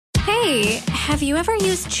Hey, have you ever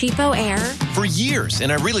used Cheapo Air? For years,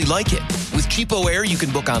 and I really like it. With Cheapo Air, you can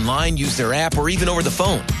book online, use their app, or even over the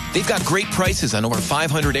phone. They've got great prices on over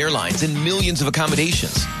 500 airlines and millions of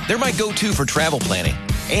accommodations. They're my go-to for travel planning.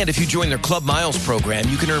 And if you join their Club Miles program,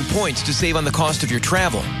 you can earn points to save on the cost of your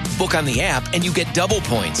travel. Book on the app, and you get double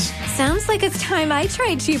points. Sounds like it's time I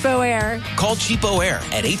tried Cheapo Air. Call Cheapo Air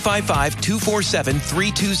at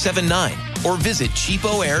 855-247-3279 or visit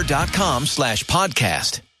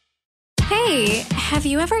cheapoair.com/podcast. Hey, have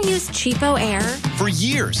you ever used Cheapo Air? For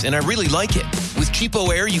years, and I really like it. With Cheapo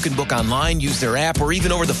Air, you can book online, use their app, or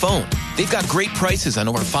even over the phone. They've got great prices on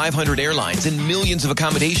over 500 airlines and millions of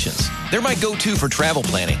accommodations. They're my go-to for travel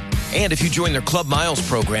planning. And if you join their Club Miles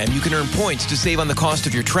program, you can earn points to save on the cost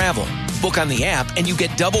of your travel. Book on the app, and you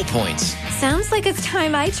get double points. Sounds like it's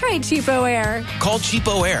time I tried Cheapo Air. Call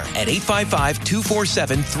Cheapo Air at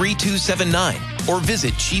 855-247-3279 or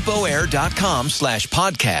visit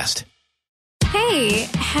cheapoair.com/podcast. Hey,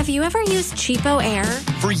 have you ever used Cheapo Air?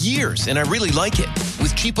 For years, and I really like it.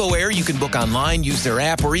 With Cheapo Air, you can book online, use their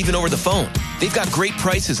app, or even over the phone. They've got great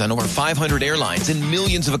prices on over 500 airlines and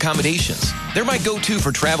millions of accommodations. They're my go-to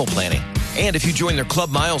for travel planning. And if you join their Club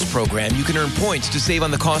Miles program, you can earn points to save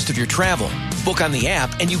on the cost of your travel. Book on the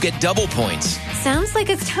app, and you get double points. Sounds like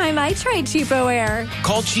it's time I tried Cheapo Air.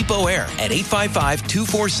 Call Cheapo Air at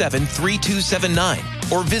 855-247-3279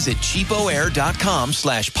 or visit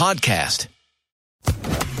cheapoair.com/podcast.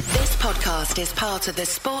 This podcast is part of the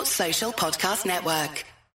Sports Social Podcast Network.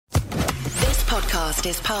 This podcast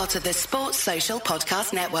is part of the Sports Social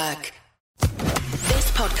Podcast Network.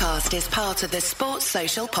 This podcast is part of the Sports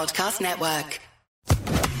Social Podcast Network.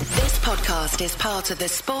 This podcast is part of the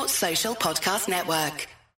Sports Social Podcast Network.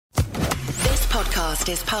 This podcast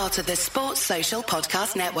is part of the Sports Social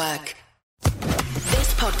Podcast Network.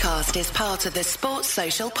 This podcast is part of the Sports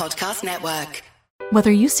Social Podcast Network.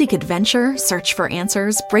 Whether you seek adventure, search for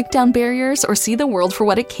answers, break down barriers, or see the world for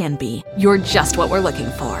what it can be, you're just what we're looking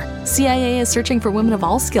for. CIA is searching for women of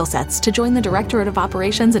all skill sets to join the Directorate of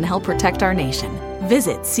Operations and help protect our nation.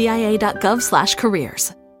 Visit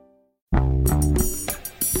cia.gov/careers.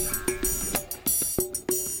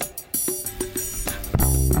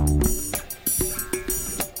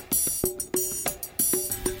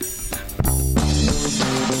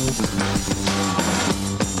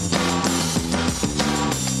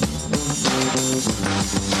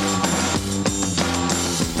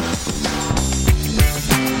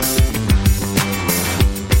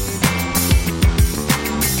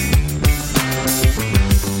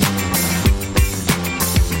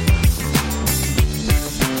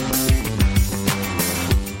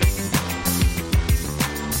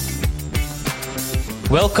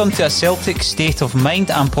 Welcome to A Celtic State of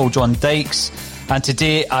Mind. I'm Paul John Dykes, and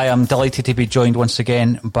today I am delighted to be joined once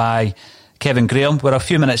again by Kevin Graham. We're a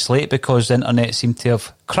few minutes late because the internet seemed to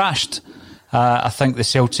have crashed. I think the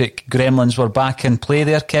Celtic gremlins were back in play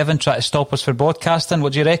there, Kevin, trying to stop us for broadcasting.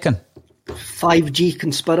 What do you reckon? 5G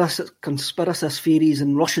conspiracist theories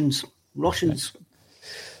and Russians.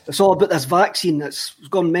 It's all about this vaccine. It's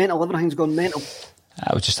gone mental. Everything's gone mental.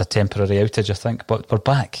 It was just a temporary outage, I think, but we're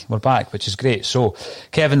back, which is great. So,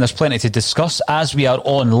 Kevin, there's plenty to discuss. As we are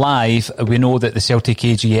on live, we know that the Celtic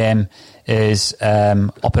AGM is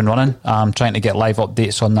up and running. I'm trying to get live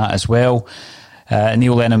updates on that as well.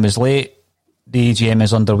 Neil Lennon was late. The AGM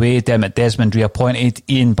is underway. Dermot Desmond reappointed.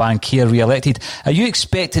 Ian Bankier re-elected. Are you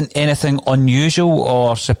expecting anything unusual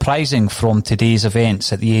or surprising from today's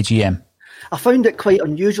events at the AGM? I found it quite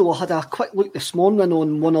unusual. I had a quick look this morning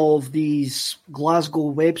on one of these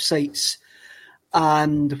Glasgow websites,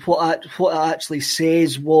 and what it actually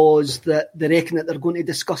says was that they reckon that they're going to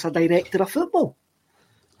discuss a director of football,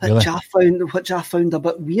 which I found a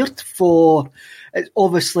bit weird. For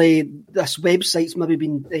obviously this website's maybe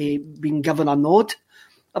been given a nod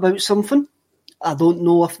about something. I don't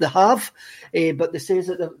know if they have, but they says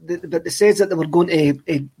that they were going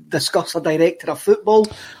to discuss a director of football,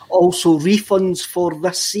 also refunds for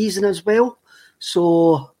this season as well.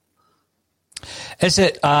 So, is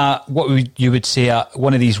it what you would say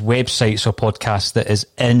one of these websites or podcasts that is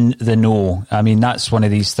in the know? I mean, that's one of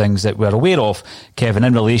these things that we're aware of, Kevin,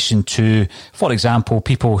 in relation to, for example,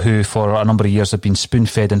 people who for a number of years have been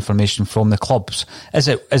spoon-fed information from the clubs. Is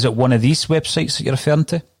it one of these websites that you're referring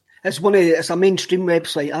to? It's a mainstream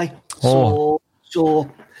website, aye. Oh.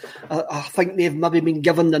 So I think they've maybe been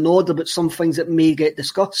given the nod about some things that may get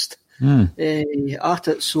discussed at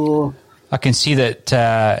it. So I can see that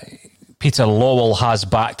Peter Lawwell has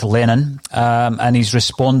backed Lennon, and he's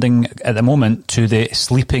responding at the moment to the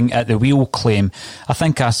sleeping at the wheel claim. I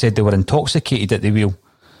think I said they were intoxicated at the wheel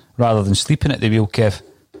rather than sleeping at the wheel, Kev.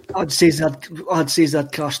 I'd say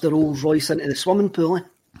they'd crash the Rolls Royce into the swimming pool.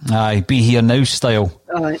 Aye, be here now style.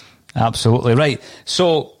 Aye. Absolutely right.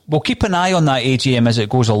 So we'll keep an eye on that AGM as it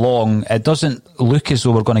goes along. It doesn't look as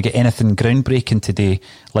though we're going to get anything groundbreaking today,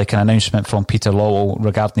 like an announcement from Peter Lawwell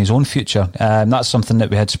regarding his own future. That's something that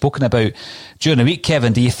we had spoken about during the week.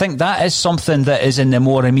 Kevin, do you think that is something that is in the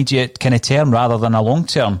more immediate kind of term rather than a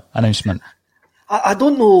long-term announcement? I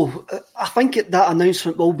don't know. I think that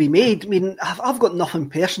announcement will be made. I mean, I've got nothing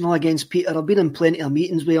personal against Peter. I've been in plenty of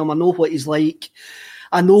meetings with him. I know what he's like.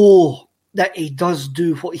 I know that he does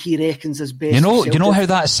do what he reckons is best. You know how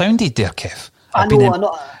that sounded there, Kev? I've been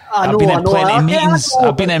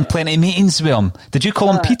in plenty of meetings with him. Did you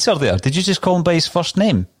call him Peter there? Did you just call him by his first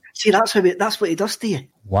name? See, that's what he does to you.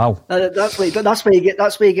 Wow. That's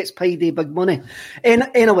where he gets paid the big money.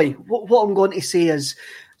 Anyway, what I'm going to say is,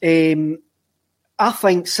 I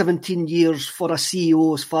think 17 years for a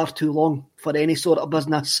CEO is far too long for any sort of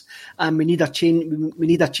business, and we need a change. We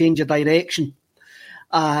need a change of direction.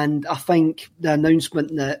 And I think the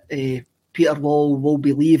announcement that Peter Lawwell will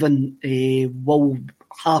be leaving will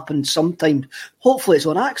happen sometime. Hopefully it's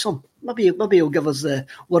on Axon. Maybe he'll give us the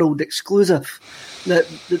world exclusive that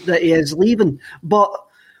he is leaving. But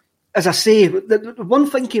as I say, the one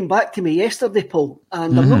thing came back to me yesterday, Paul,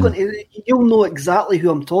 and I'm not going to. You'll know exactly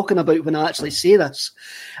who I'm talking about when I actually say this.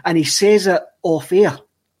 And he says it off air,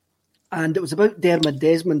 and it was about Dermot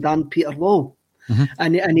Desmond and Peter Lawwell,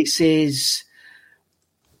 and he says.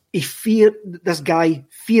 This guy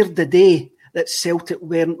feared the day that Celtic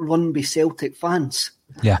weren't run by Celtic fans.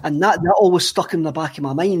 Yeah. And that always stuck in the back of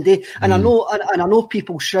my mind. And I know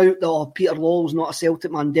people shout that Peter Lawwell's not a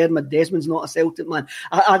Celtic man, Dermot Desmond's not a Celtic man.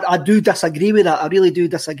 I do disagree with that. I really do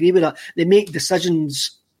disagree with that. They make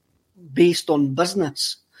decisions based on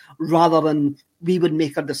business rather than we would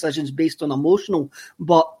make our decisions based on emotional.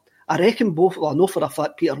 But I reckon I know for a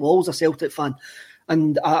fact Peter Lawwell's a Celtic fan.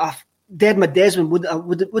 And Dermot Desmond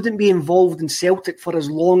wouldn't be involved in Celtic for as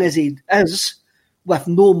long as he is, with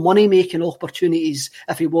no money making opportunities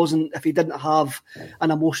if he didn't have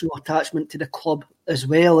an emotional attachment to the club as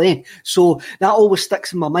well. So that always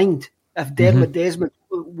sticks in my mind. If Dermot Desmond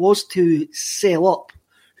was to sell up,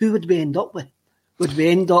 who would we end up with? Would we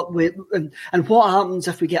end up with and what happens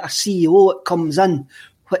if we get a CEO that comes in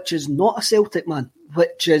which is not a Celtic man,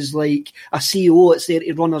 which is like a CEO that's there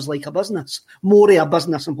to run us like a business, more of a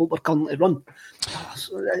business than what we're currently run.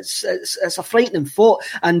 It's a frightening thought,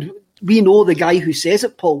 and we know the guy who says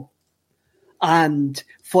it, Paul. And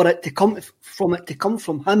for it to come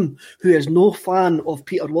from him, who is no fan of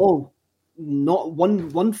Peter Lawwell, not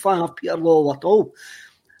one fan of Peter Lawwell at all.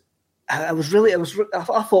 I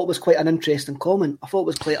thought it was quite an interesting comment. I thought it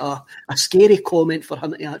was quite a scary comment for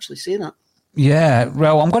him to actually say that. Yeah,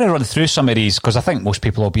 well, I'm going to run through some of these because I think most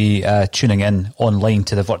people will be tuning in online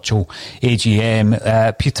to the virtual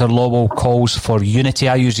AGM. Peter Lawwell calls for unity.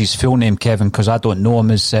 I use his full name, Kevin, because I don't know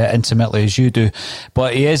him as intimately as you do.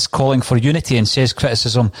 But he is calling for unity and says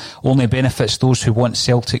criticism only benefits those who want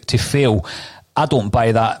Celtic to fail. I don't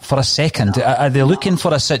buy that for a second. Are they looking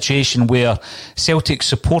for a situation where Celtic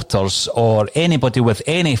supporters or anybody with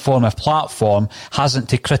any form of platform hasn't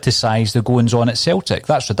to criticise the goings on at Celtic?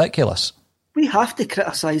 That's ridiculous. We have to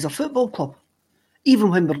criticise our football club.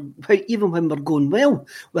 Even when we're going well,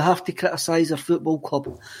 we have to criticise our football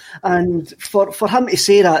club. And for him to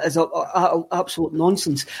say that is absolute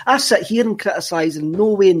nonsense. I sit here and criticise, and no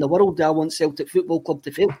way in the world do I want Celtic Football Club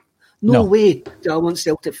to fail. No way do I want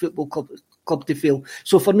Celtic Football Club to fail.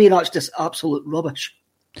 So for me, that's just absolute rubbish.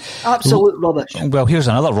 Absolute rubbish. Well, here's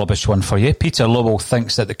another rubbish one for you. Peter Lawwell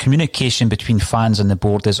thinks that the communication between fans and the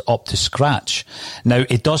board is up to scratch. Now,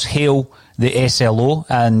 it does hail the SLO,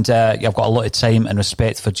 and I've got a lot of time and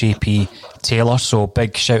respect for JP Taylor, so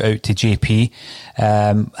big shout out to JP.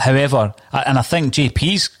 However, and I think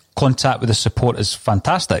JP's contact with the support is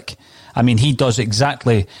fantastic. I mean, he does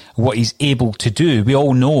exactly what he's able to do. We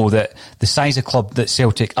all know that the size of club that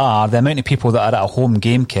Celtic are, the amount of people that are at a home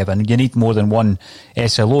game, Kevin, you need more than one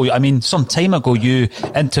SLO. I mean, some time ago you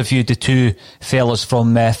interviewed the two fellas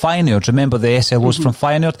from Feyenoord. Remember the SLOs from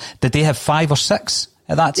Feyenoord? Did they have 5 or 6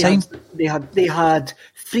 at that time? They had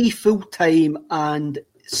 3 full-time and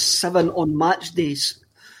 7 on match days.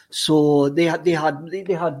 So they had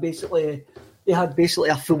basically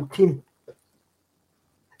a full team.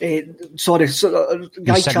 A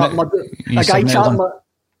guy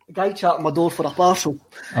chatting my door for a parcel.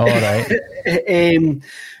 All right.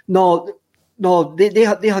 No, they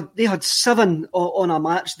had 7 on a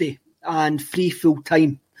match day and 3 full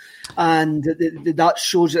time. And that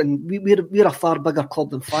shows, and we're a far bigger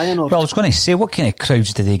club than Feyenoord. Well, I was going to say, what kind of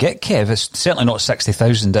crowds do they get, Kev? It's certainly not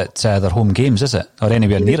 60,000 at their home games, is it? Or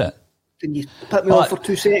anywhere near it? Can you put me on for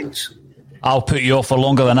 2 seconds? I'll put you off for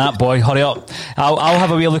longer than that, boy. Hurry up. I'll have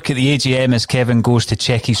a wee look at the AGM as Kevin goes to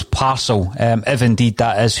check his parcel. If indeed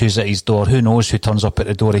that is who's at his door. Who knows who turns up at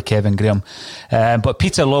the door of Kevin Graham. But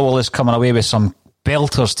Peter Lowell is coming away with some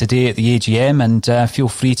belters today at the AGM, and feel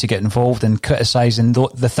free to get involved in criticising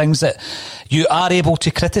the things that you are able to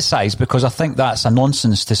criticise, because I think that's a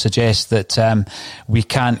nonsense to suggest that we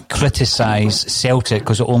can't criticise Celtic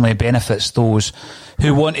because it only benefits those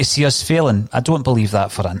who want to see us failing. I don't believe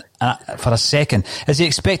that for a second. Is he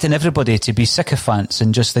expecting everybody to be sycophants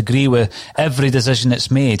and just agree with every decision that's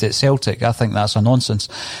made at Celtic? I think that's a nonsense.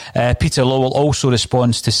 Peter Lowell also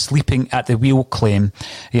responds to sleeping at the wheel claim.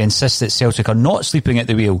 He insists that Celtic are not sleeping at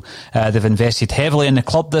the wheel. They've invested heavily in the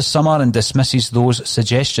club this summer and dismisses those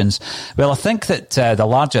suggestions. Well, I think that the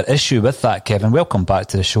larger issue with that, Kevin, welcome back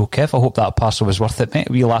to the show, Kev. I hope that parcel was worth it, mate.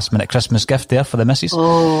 A wee last minute Christmas gift there for the missus.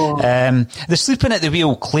 The sleeping at the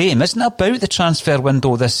wheel claim isn't about the transfer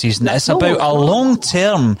window this season. It's about a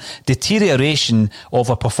long-term deterioration of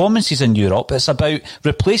our performances in Europe. It's about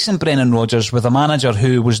replacing Brendan Rodgers with a manager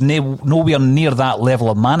who was nowhere near that level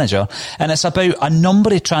of manager. And it's about a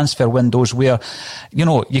number of transfer windows where, you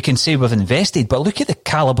know, you can say we've invested, but look at the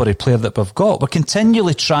calibre of player that we've got. We're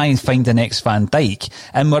continually trying to find the next Van Dijk,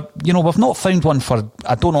 and we've not found one for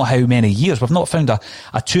I don't know how many years. We've not found a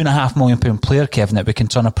 £2.5 million player, Kevin, that we can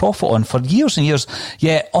turn a profit on for years and years.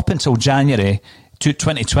 Yeah, up until January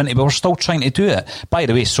 2020, but we're still trying to do it. By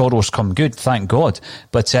the way, Sorrow's come good, thank God.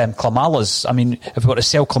 But Klamala's, I mean, if we were to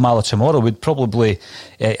sell Klamala tomorrow, we'd probably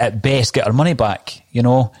at best get our money back, you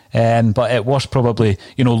know. But it was probably,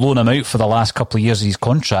 you know, loan him out for the last couple of years of his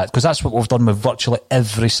contract, because that's what we've done with virtually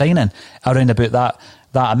every signing, around about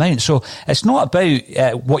that amount. So it's not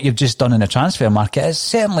about what you've just done in the transfer market. It's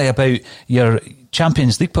certainly about your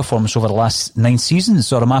Champions League performance over the last 9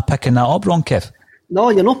 seasons. Or am I picking that up wrong, Kev? No,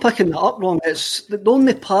 you're not picking that up wrong. It's the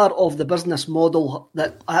only part of the business model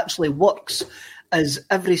that actually works is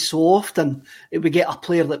every so often we get a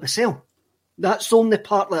player that we sell. That's the only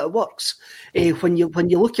part that it works. When you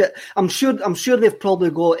look at, I'm sure they've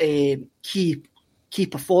probably got key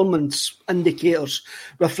performance indicators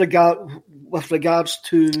with regards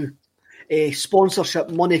to sponsorship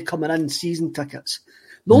money coming in, season tickets.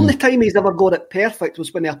 The only time he's ever got it perfect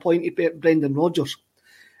was when he appointed Brendan Rodgers.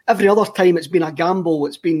 Every other time it's been a gamble.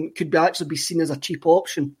 Could actually be seen as a cheap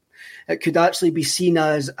option. It could actually be seen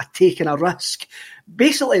as taking a risk.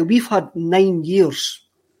 Basically, we've had 9 years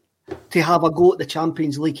to have a go at the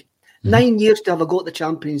Champions League. 9 years to have a go at the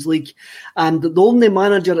Champions League. And the only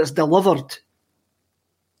manager that's delivered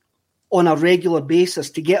on a regular basis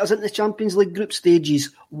to get us into the Champions League group stages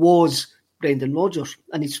was Brendan Rodgers.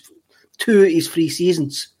 And his 3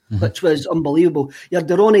 seasons. Which was unbelievable. You had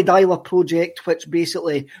the Ronnie Dyler project, which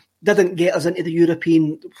basically didn't get us into the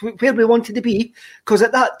European, where we wanted to be, because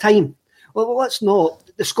at that time, well, let's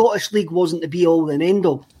not, the Scottish League wasn't the be-all and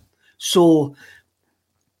end-all. So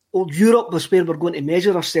Europe was where we're going to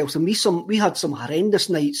measure ourselves, and we had some horrendous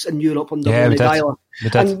nights in Europe under Ronnie Dyler.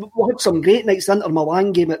 And we had some great nights. The Inter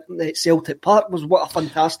Milan game at Celtic Park was what a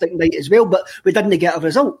fantastic night as well, but we didn't get a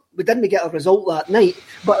result. We didn't get a result that night,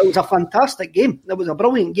 but it was a fantastic game. It was a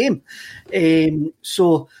brilliant game.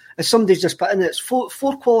 So, as somebody's just put in, it's four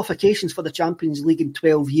qualifications for the Champions League in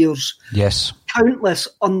 12 years. Yes. Countless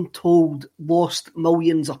untold lost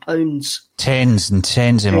millions of pounds. Tens and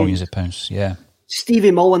tens of millions of pounds, yeah.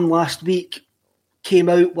 Stevie Mullen last week came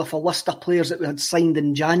out with a list of players that we had signed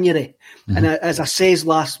in January. And as I says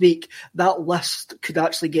last week, that list could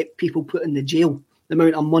actually get people put in the jail, the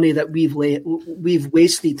amount of money that we've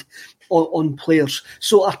wasted on players.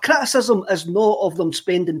 So our criticism is not of them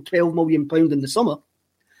spending £12 million in the summer.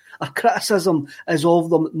 Our criticism is of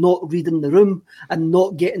them not reading the room and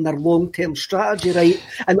not getting their long-term strategy right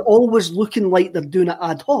and always looking like they're doing it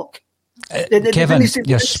ad hoc. Kevin,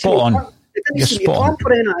 you're spot on. You're spot on.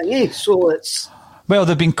 For anything, so it's... Well,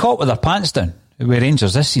 they've been caught with their pants down with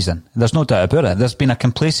Rangers this season. There's no doubt about it. There's been a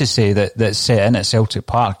complacency that's set in at Celtic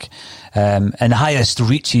Park in the highest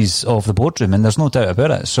reaches of the boardroom, and there's no doubt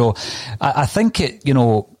about it. So I think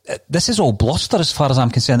this is all bluster as far as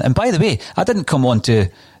I'm concerned. And by the way, I didn't come on to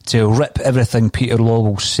rip everything Peter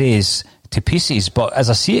Lowell says to pieces, but as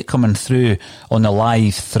I see it coming through on the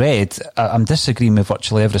live thread, I'm disagreeing with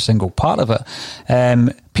virtually every single part of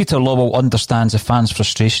it. Peter Lowell understands the fans'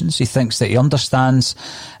 frustrations. He thinks that he understands,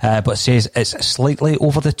 but says it's slightly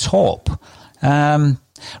over the top.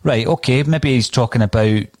 Right, okay, maybe he's talking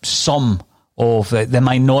about some of the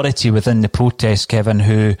minority within the protest, Kevin,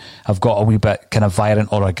 who have got a wee bit kind of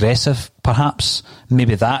violent or aggressive, perhaps.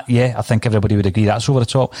 Maybe that, yeah, I think everybody would agree that's over the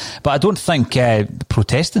top. But I don't think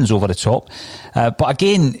protesting's over the top. But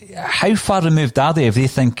again, how far removed are they if they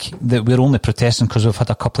think that we're only protesting because we've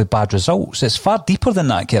had a couple of bad results? It's far deeper than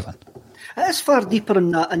that, Kevin. It is far deeper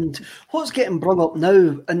than that, and what's getting brought up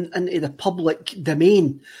now into the public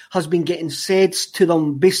domain has been getting said to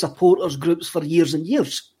them by supporters groups for years and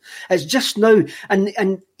years. It's just now,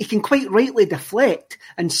 and he can quite rightly deflect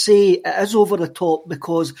and say it is over the top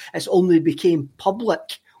because it's only became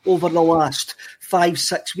public over the last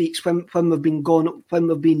 5-6 weeks when we've been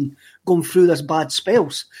going through this bad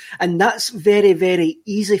spells, and that's very, very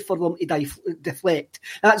easy for them to deflect.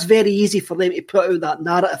 That's very easy for them to put out that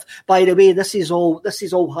narrative. By the way, this is all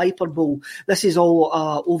hyperbole. This is all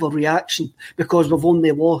overreaction because we've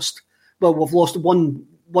only lost. Well, we've lost one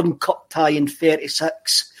cup tie in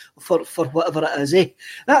 36. For whatever it is,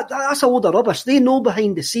 that's a load of rubbish. They know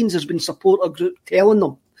behind the scenes there's been supporter group telling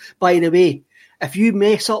them, by the way, if you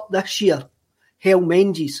mess up this year, hell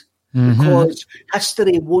mend yous, because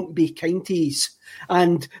history won't be kind to yous.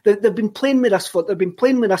 And they've been playing with us for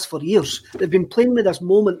years. They've been playing with this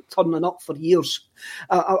moment turning up for years.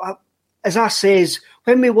 As I says,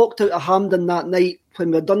 when we walked out of Hampden that night,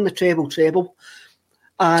 when we'd done the treble.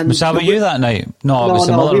 And was that with you that night? No, it was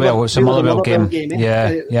the Motherwell. It's a Motherwell game.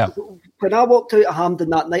 Yeah. When I walked out of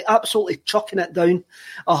Hampden that night, absolutely chucking it down,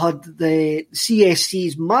 I had the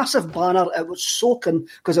CSC's massive banner. It was soaking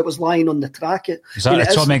because it was lying on the track. Is that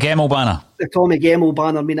the Tommy Gemmell banner? The Tommy Gemmell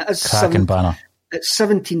banner. I mean, it is cracking banner. It's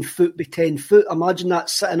 17 foot by 10 foot. Imagine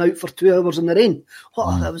that sitting out for 2 hours in the rain.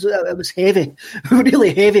 It was heavy,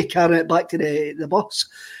 really heavy, carrying it back to the bus.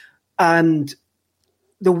 And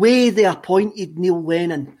the way they appointed Neil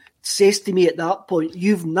Lennon says to me at that point,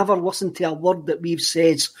 you've never listened to a word that we've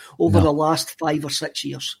said over the last 5 or 6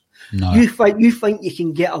 years. No. You think you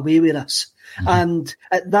can get away with this. And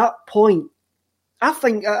at that point,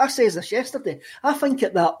 I says this yesterday, I think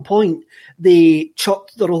at that point they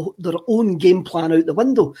chucked their own game plan out the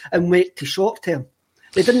window and went to short term.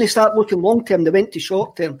 They didn't start looking long term, they went to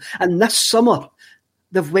short term. And this summer,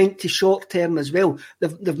 they've went to short term as well.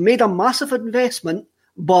 They've made a massive investment,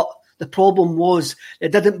 but the problem was they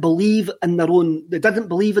didn't believe in their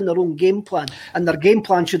own game plan, and their game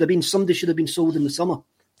plan should have been somebody should have been sold in the summer.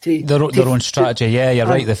 Their own strategy, you're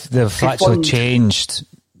right. They've actually changed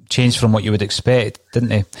from what you would expect, didn't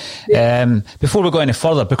they? Yeah. Before we go any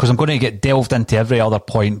further, because I'm going to get delved into every other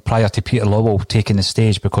point prior to Peter Lowell taking the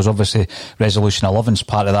stage, because obviously Resolution 11 is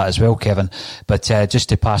part of that as well, Kevin. But just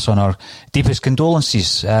to pass on our deepest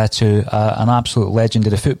condolences to an absolute legend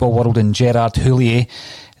of the football world in Gerard Houllier,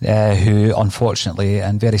 who unfortunately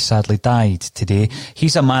and very sadly died today.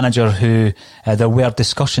 He's a manager who there were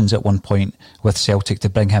discussions at one point with Celtic to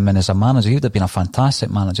bring him in as a manager. He would have been a fantastic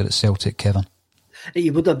manager at Celtic, Kevin.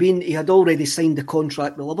 He would have been. He had already signed the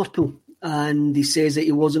contract with Liverpool, and he says that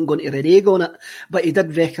he wasn't going to renege on it, but he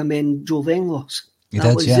did recommend Joe Venglos.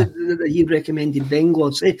 He recommended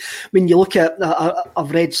Venglos. When you look at,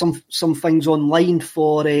 I've read some things online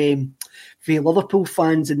for Liverpool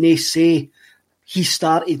fans, and they say he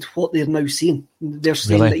started what they're now seeing. They're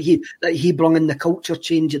saying that he brought in the culture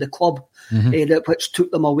change of the club, which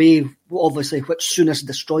took them away, obviously, which Souness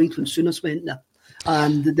destroyed when Souness went there.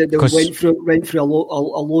 And they went through a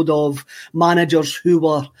load of managers who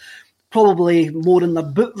were probably more in their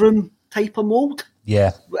boot room type of mould.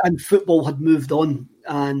 Yeah. And football had moved on.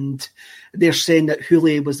 And they're saying that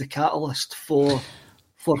Houllier was the catalyst for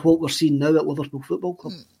what we're seeing now at Liverpool Football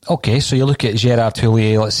Club. Okay, so you look at Gerard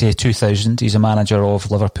Houllier, let's say 2000, he's a manager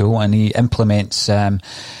of Liverpool, and he implements a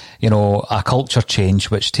culture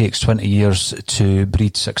change which takes 20 years to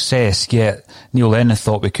breed success. Yet Neil Lennon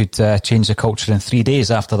thought we could change the culture in 3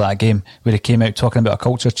 days after that game, where he came out talking about a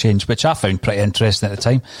culture change, which I found pretty interesting at the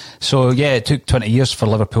time. So yeah, it took 20 years for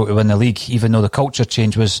Liverpool to win the league, even though the culture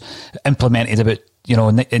change was implemented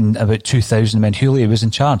in about 2000 when Houllier was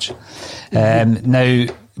in charge. Now,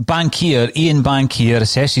 Ian Bankier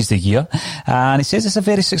assesses the year, and he says it's a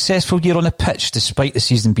very successful year on the pitch despite the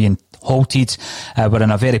season being halted. We're in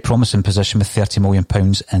a very promising position with £30 million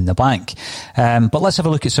in the bank. But let's have a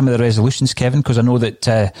look at some of the resolutions, Kevin, because I know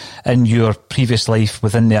that in your previous life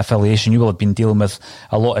within the affiliation you will have been dealing with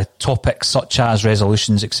a lot of topics such as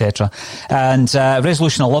resolutions, etc. And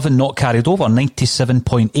Resolution 11 not carried over.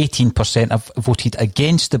 97.18% have voted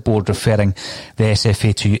against the board referring the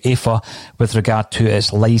SFA to UEFA with regard to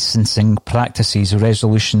its licensing practices.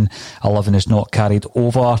 Resolution 11 is not carried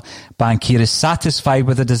over. Bankier is satisfied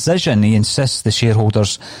with the decision. He insists the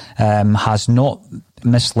shareholders has not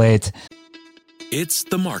misled. It's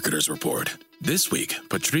the Marketer's Report This week,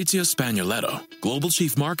 Patrizia Spagnoletto, Global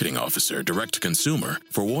Chief Marketing Officer, Direct to Consumer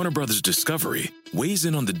for Warner Brothers Discovery, weighs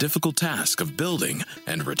in on the difficult task of building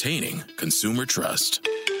and retaining consumer trust.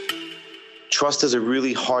 Trust is a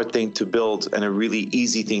really hard thing to build and a really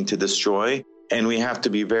easy thing to destroy, and we have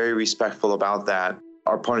to be very respectful about that.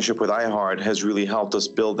 Our partnership with iHeart has really helped us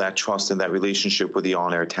build that trust and that relationship with the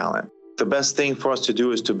on-air talent. The best thing for us to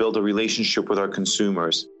do is to build a relationship with our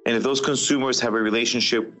consumers. And if those consumers have a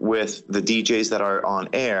relationship with the DJs that are on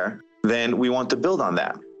air, then we want to build on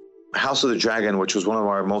that. House of the Dragon, which was one of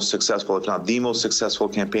our most successful, if not the most successful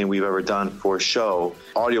campaign we've ever done for a show,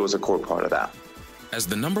 audio was a core part of that. As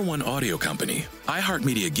the #1 audio company,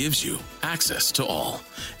 iHeartMedia gives you access to all.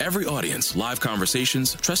 Every audience, live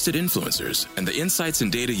conversations, trusted influencers, and the insights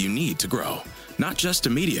and data you need to grow. Not just a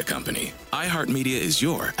media company, iHeartMedia is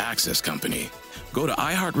your access company. Go to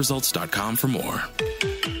iHeartResults.com for more.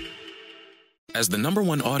 As the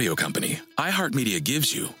 #1 audio company, iHeartMedia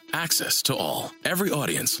gives you access to all. Every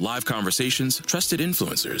audience, live conversations, trusted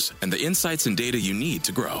influencers, and the insights and data you need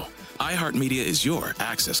to grow. iHeartMedia is your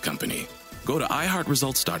access company. Go to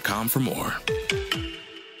iHeartResults.com for more.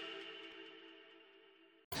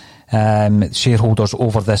 Shareholders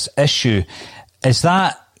over this issue. Is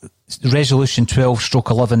that Resolution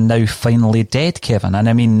 12/11 now finally dead, Kevin? And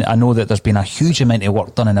I mean, I know that there's been a huge amount of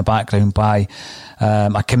work done in the background by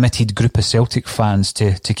a committed group of Celtic fans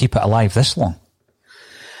to keep it alive this long.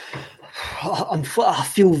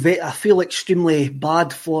 I feel extremely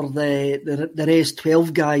bad for the Res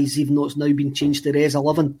 12 guys, even though it's now been changed to Res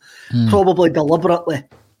 11, probably deliberately,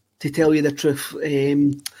 to tell you the truth.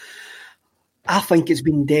 I think it's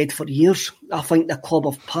been dead for years. I think the club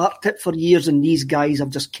have parked it for years, and these guys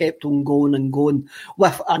have just kept on going and going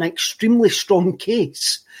with an extremely strong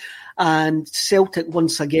case. And Celtic,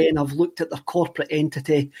 once again, have looked at their corporate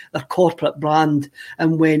entity, their corporate brand,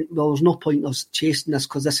 and went, well, there's no point in us chasing this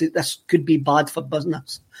because this could be bad for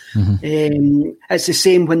business. Mm-hmm. It's the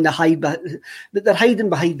same when they're hiding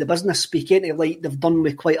behind the business speak, ain't it? Like they've done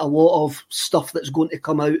with quite a lot of stuff that's going to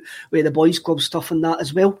come out with the boys' club stuff and that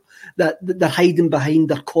as well. That they're hiding behind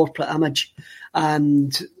their corporate image,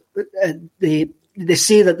 and they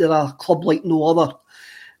say that they're a club like no other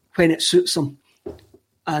when it suits them.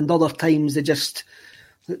 And other times they just,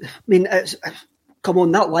 come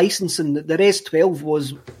on, that licensing, the Res 12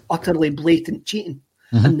 was utterly blatant cheating,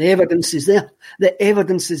 and the evidence is there. The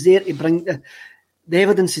evidence is there to bring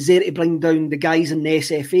down the guys in the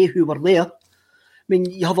SFA who were there. I mean,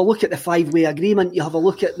 you have a look at the 5-way agreement. You have a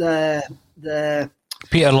look at the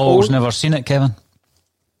Peter Law's never seen it, Kevin.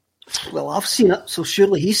 Well, I've seen it, so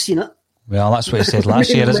surely he's seen it. Well, that's what he said last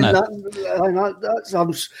year, isn't it?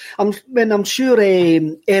 I'm sure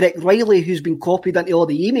Eric Riley, who's been copied into all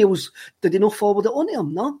the emails, did he not forward it on to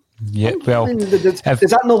him? No. Yeah. Well, does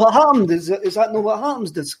that know what happened? Is that know what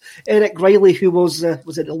happens? Does Eric Riley, who was it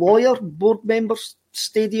the lawyer, board member,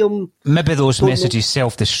 stadium? Maybe those messages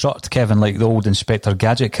self-destruct, Kevin, like the old Inspector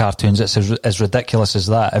Gadget cartoons. It's as ridiculous as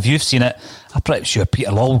that. If you've seen it, I'm pretty sure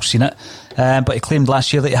Peter Law's seen it, but he claimed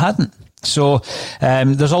last year that he hadn't. So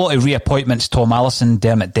there's a lot of reappointments. Tom Allison,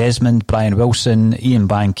 Dermot Desmond, Brian Wilson, Ian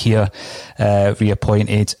Bankier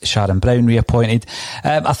reappointed, Sharon Brown reappointed.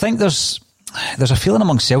 I think there's a feeling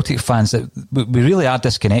among Celtic fans that we really are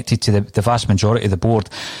disconnected to the vast majority of the board.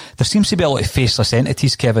 There seems to be a lot of faceless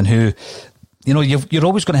entities, Kevin, who, you're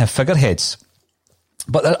always going to have figureheads.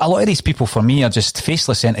 But a lot of these people, for me, are just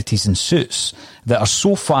faceless entities in suits that are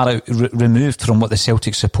so far out removed from what the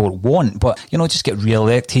Celtic support want. But, just get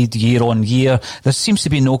re-elected year on year. There seems to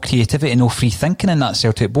be no creativity, no free thinking in that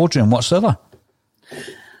Celtic boardroom whatsoever.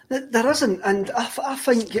 There isn't. And I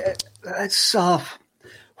think it's...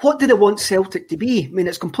 what do they want Celtic to be? I mean,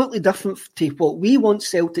 it's completely different to what we want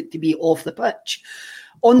Celtic to be off the pitch.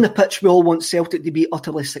 On the pitch, we all want Celtic to be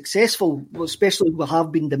utterly successful, especially we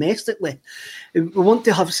have been domestically. We want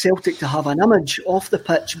to have Celtic to have an image off the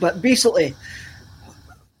pitch, but basically,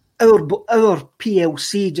 our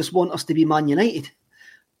PLC just want us to be Man United.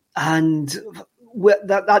 And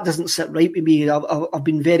that doesn't sit right with me. I've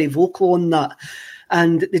been very vocal on that.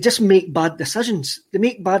 And they just make bad decisions. They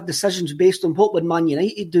make bad decisions based on what would Man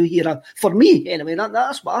United do here. For me, anyway,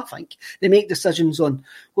 that's what I think. They make decisions on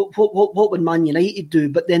what would Man United do,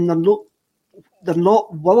 but then they're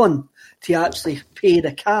not willing to actually pay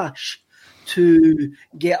the cash to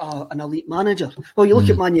get an elite manager. Well, you look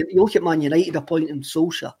at Man United appointing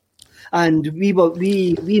Solskjaer. And we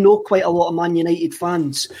know quite a lot of Man United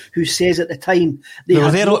fans who says at the time we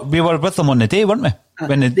were with them on the day, weren't we?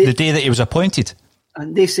 When the day that he was appointed.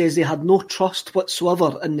 And they says they had no trust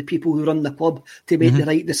whatsoever in the people who run the club to make the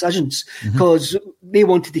right decisions, because they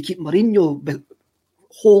wanted to keep Mourinho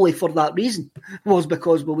wholly for that reason, was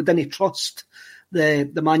because we didn't trust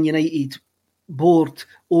the Man United board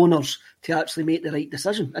owners to actually make the right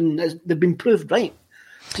decision, and they've been proved right.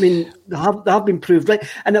 I mean, they have been proved right,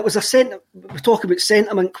 and it was we talk about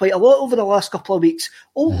sentiment quite a lot over the last couple of weeks.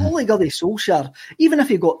 Ole Gunnar Solskjaer, even if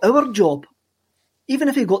he got our job, even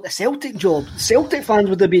if he got the Celtic job, Celtic fans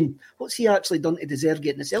would have been, what's he actually done to deserve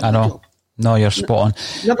getting the Celtic job? No, you're spot on.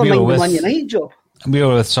 Never mind the Man United job. We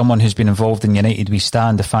were with someone who's been involved in United We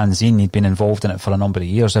Stand, the fanzine. He'd been involved in it for a number of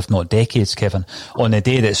years, if not decades, Kevin, on the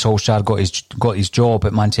day that Solskjaer got his job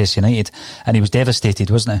at Manchester United, and he was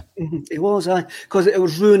devastated, wasn't he? Mm-hmm. He was, because it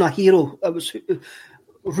was ruining a hero. It was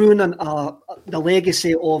ruining the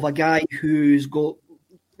legacy of a guy who's got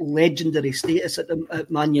legendary status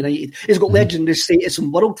at Man United. He's got legendary status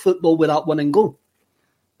in world football with that winning goal.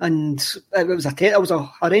 And it was a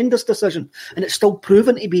horrendous decision, and it's still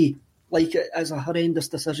proven to be like it as a horrendous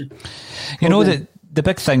decision. You know, the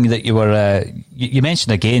big thing that you were you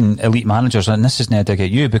mentioned again, elite managers, and this isn't a dig at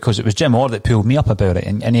you, because it was Jim Orr that pulled me up about it,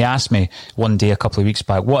 and he asked me one day a couple of weeks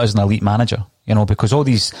back, what is an elite manager? You know, because all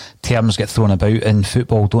these terms get thrown about in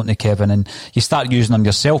football, don't they, Kevin? And you start using them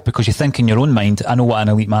yourself because you think in your own mind, I know what an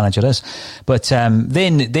elite manager is. But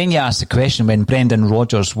then you ask the question, when Brendan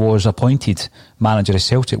Rodgers was appointed manager of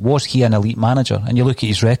Celtic, was he an elite manager? And you look at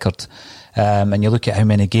his record, and you look at how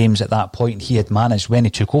many games at that point he had managed when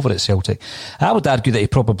he took over at Celtic. I would argue that he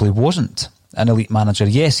probably wasn't an elite manager.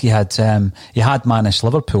 Yes, he had managed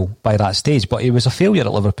Liverpool by that stage, but he was a failure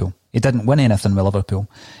at Liverpool. He didn't win anything with Liverpool.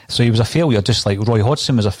 So he was a failure, just like Roy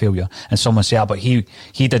Hodgson was a failure. And someone say, but he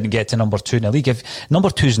didn't get to number 2 in the league. If number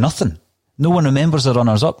 2's nothing. No one remembers the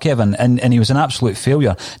runners-up, Kevin, and he was an absolute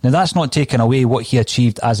failure. Now, that's not taking away what he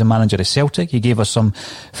achieved as a manager of Celtic. He gave us some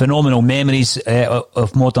phenomenal memories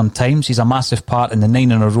of modern times. He's a massive part in the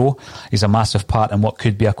 9 in a row. He's a massive part in what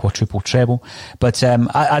could be a quadruple treble. But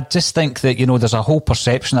I just think that, you know, there's a whole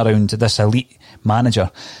perception around this elite manager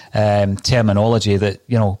terminology that,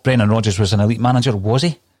 you know, Brendan Rodgers was an elite manager. Was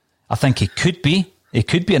he? I think he could be. He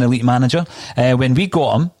could be an elite manager. When we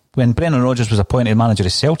got him, when Brendan Rodgers was appointed manager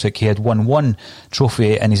of Celtic, he had won one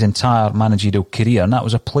trophy in his entire managerial career, and that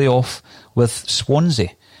was a playoff with Swansea.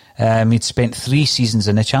 He'd spent 3 seasons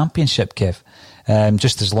in the Championship, Kev,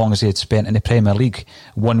 just as long as he had spent in the Premier League,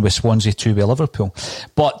 1 with Swansea, 2 with Liverpool.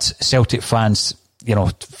 But Celtic fans, you know,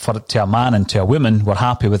 to a man and to a woman, were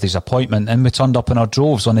happy with his appointment, and we turned up in our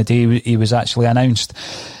droves on the day he was actually announced.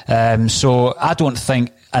 So I don't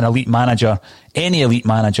think an elite manager, any elite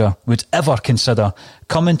manager, would ever consider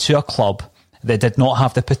coming to a club that did not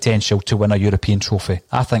have the potential to win a European trophy.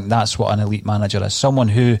 I think that's what an elite manager is. Someone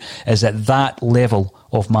who is at that level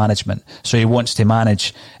of management. So he wants to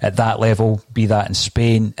manage at that level, be that in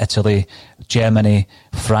Spain, Italy, Germany,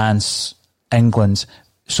 France, England.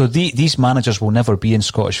 So these managers will never be in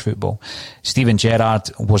Scottish football. Steven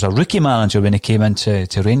Gerrard was a rookie manager when he came into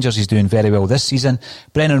Rangers. He's doing very well this season.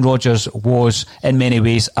 Brendan Rodgers was, in many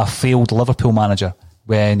ways, a failed Liverpool manager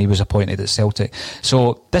when he was appointed at Celtic.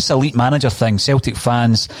 So this elite manager thing, Celtic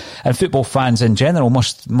fans and football fans in general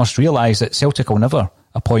must realise that Celtic will never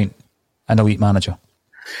appoint an elite manager.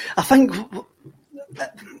 I think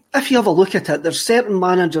if you have a look at it, there's certain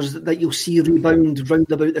managers that you'll see rebound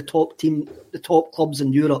round about the top clubs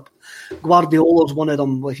in Europe. Guardiola's one of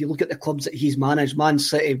them. If you look at the clubs that he's managed, Man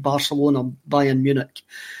City, Barcelona, Bayern Munich,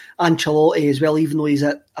 Ancelotti as well, even though he's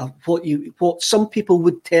at what some people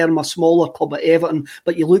would term a smaller club at Everton,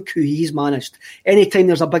 but you look who he's managed. Anytime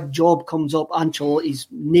there's a big job comes up, Ancelotti's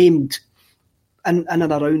named in and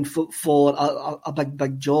around for a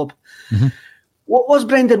big job. Mm-hmm. What was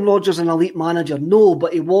Brendan Rodgers an elite manager? No,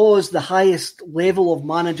 but he was the highest level of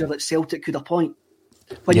manager that Celtic could appoint.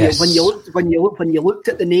 When you looked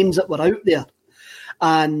at the names that were out there,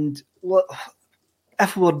 and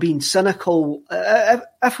if we were being cynical,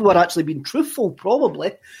 if we were actually being truthful,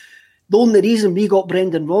 probably the only reason we got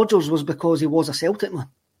Brendan Rodgers was because he was a Celtic man.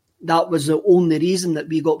 That was the only reason that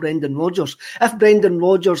we got Brendan Rodgers. If Brendan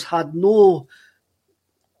Rodgers had no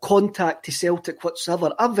contact to Celtic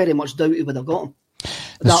whatsoever, I very much doubt he would have got him.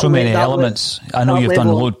 There's so many elements. I know you've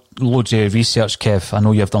done loads of research, Kev. I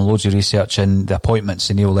know you've done loads of research in the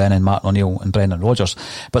appointments of Neil Lennon, Martin O'Neill and Brendan Rodgers.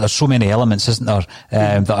 But there's so many elements, isn't there,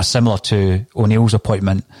 that are similar to O'Neill's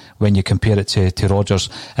appointment when you compare it to Rodgers.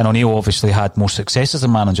 And O'Neill obviously had more success as a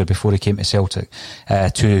manager before he came to Celtic.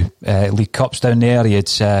 2 League Cups down there. He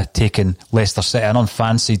had taken Leicester City, an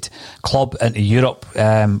unfancied club, into Europe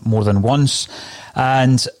more than once.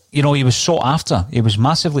 And you know, he was sought after. He was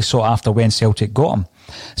massively sought after when Celtic got him.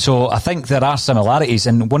 So I think there are similarities,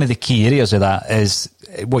 and one of the key areas of that is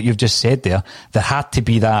what you've just said there. There had to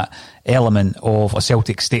be that element of a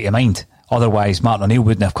Celtic state of mind Otherwise, Martin O'Neill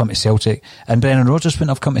wouldn't have come to Celtic and Brendan Rodgers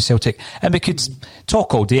wouldn't have come to Celtic. And we could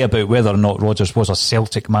talk all day about whether or not Rodgers was a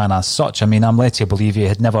Celtic man as such. I mean, I'm led to believe he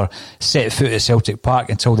had never set foot at Celtic Park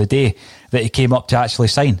until the day that he came up to actually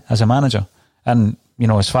sign as a manager. And, you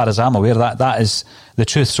know, as far as I'm aware, that is the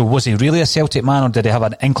truth. So was he really a Celtic man, or did he have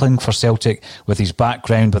an inkling for Celtic with his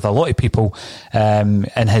background, with a lot of people in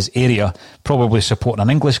his area probably supporting an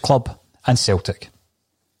English club and Celtic?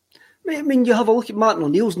 I mean, you have a look at Martin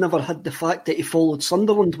O'Neill's never had the fact that he followed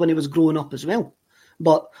Sunderland when he was growing up as well.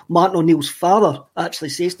 But Martin O'Neill's father actually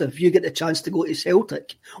says to him, if you get the chance to go to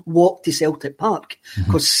Celtic, walk to Celtic Park.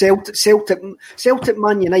 Because Celtic,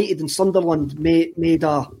 Man United and Sunderland made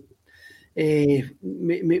a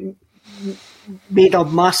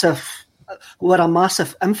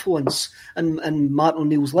massive influence in Martin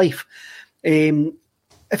O'Neill's life.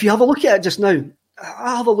 If you have a look at it just now,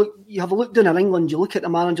 you have a look down in England, you look at the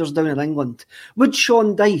managers down in England. Would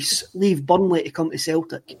Sean Dyche leave Burnley to come to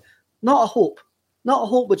Celtic? Not a hope. Not a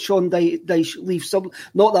hope would Sean Dyche leave.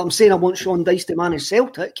 Not that I'm saying I want Sean Dyche to manage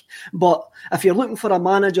Celtic, but if you're looking for a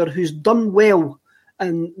manager who's done well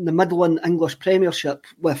in the Midland English Premiership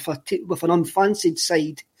with an unfancied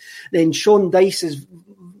side, then Sean Dyche is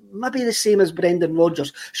maybe the same as Brendan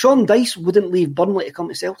Rodgers. Sean Dyche wouldn't leave Burnley to come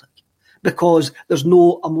to Celtic because there's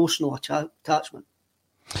no emotional attachment.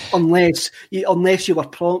 Unless you were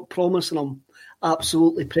promising him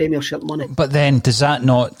absolutely Premiership money. But then, does that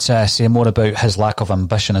not say more about his lack of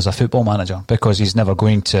ambition as a football manager? Because he's never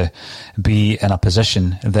going to be in a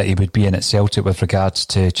position that he would be in at Celtic with regards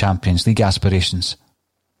to Champions League aspirations.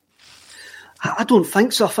 I don't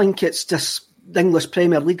think so. I think it's just the English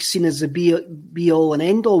Premier League seen as the be-all and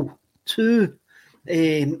end-all to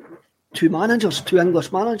managers, two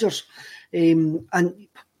English managers. And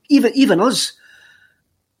even us,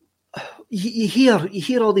 you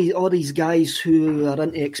hear all these guys who are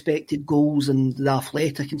into expected goals and the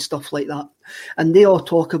Athletic and stuff like that, and they all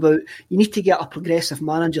talk about you need to get a progressive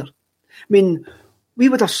manager. I mean, we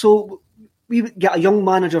would get a young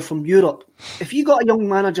manager from Europe. If you got a young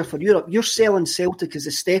manager for Europe, you're selling Celtic as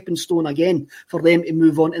a stepping stone again for them to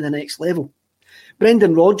move on to the next level.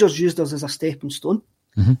 Brendan Rodgers used us as a stepping stone.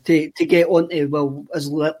 To get on to, well, is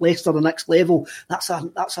Leicester the next level? That's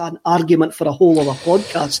an argument for a whole other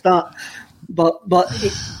podcast. But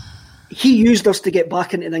he used us to get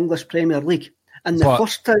back into the English Premier League, and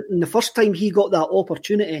the first time he got that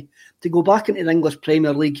opportunity to go back into the English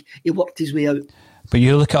Premier League, he worked his way out. But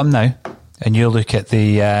you look at him now, and you look at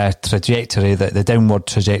the trajectory, the downward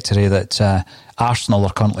trajectory that Arsenal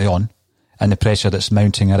are currently on, and the pressure that's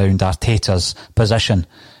mounting around Arteta's position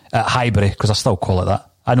at Highbury, because I still call it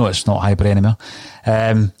that. I know it's not Highbury anymore.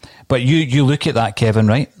 But you look at that, Kevin,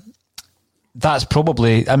 right? That's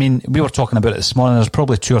probably, I mean, we were talking about it this morning, there's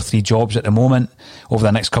probably 2 or 3 jobs at the moment over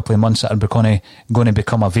the next couple of months that are going to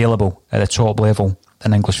become available at the top level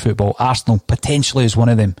in English football. Arsenal potentially is one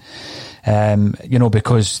of them,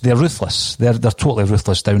 because they're ruthless. They're totally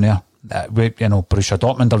ruthless down there. Borussia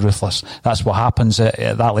Dortmund are ruthless. That's what happens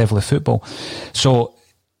at that level of football. So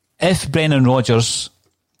if Brendan Rodgers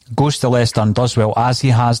goes to Leicester and does well, as he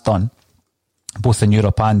has done, both in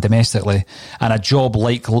Europe and domestically, and a job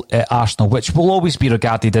like Arsenal, which will always be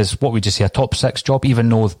regarded as, what would you say, a top 6 job, even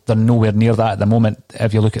though they're nowhere near that at the moment.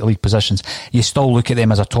 If you look at league positions, you still look at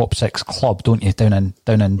them as a top 6 club, don't you, down in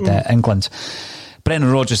England.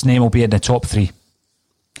 Brendan Rodgers' name will be in the top 3.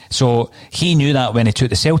 So he knew that when he took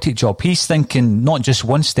the Celtic job. He's thinking not just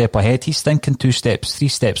 1 step ahead, he's thinking 2 steps, 3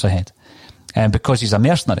 steps ahead, because he's a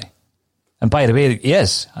mercenary. And by the way, he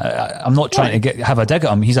is. I'm not trying to have a dig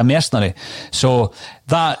at him. He's a mercenary. So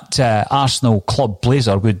that Arsenal club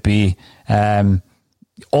blazer would be on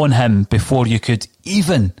him before you could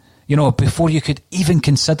even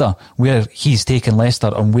consider where he's taken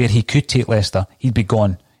Leicester and where he could take Leicester. He'd be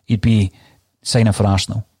gone. He'd be signing for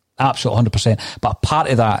Arsenal. Absolute 100%. But a part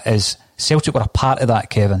of that is Celtic were a part of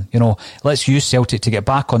that, Kevin. Let's use Celtic to get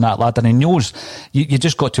back on that ladder. And he knows you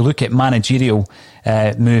just got to look at managerial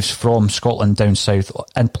moves from Scotland down south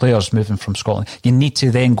and players moving from Scotland. You need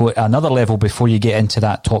to then go at another level before you get into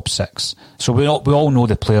that top 6. So we all know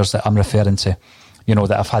the players that I'm referring to, that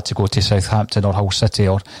have had to go to Southampton or Hull City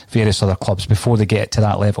or various other clubs before they get to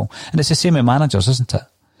that level. And it's the same with managers, isn't it?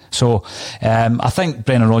 So I think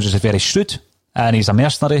Brendan Rodgers is very shrewd, and he's a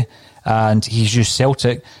mercenary, and he's used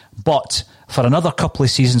Celtic. But for another couple of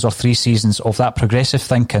seasons or 3 seasons of that progressive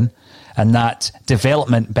thinking and that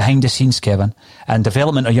development behind the scenes, Kevin, and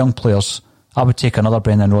development of young players, I would take another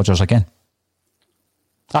Brendan Rodgers again.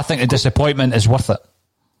 I think the disappointment is worth it.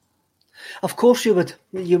 Of course you would.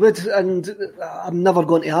 You would, and I'm never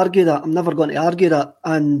going to argue that.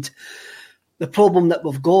 And the problem that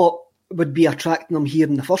we've got would be attracting him here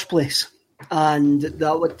in the first place. And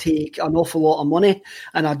that would take an awful lot of money,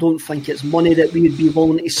 and I don't think it's money that we would be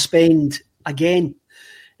willing to spend again.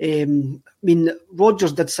 I mean,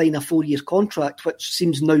 Rodgers did sign a 4-year contract, which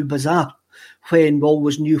seems now bizarre when we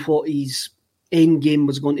always knew what his end game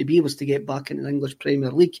was going to be, was to get back into the English Premier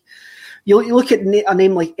League. You look at a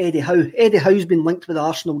name like Eddie Howe. Eddie Howe's been linked with the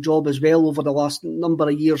Arsenal job as well over the last number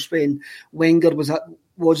of years when Wenger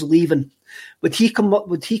was leaving. Would he come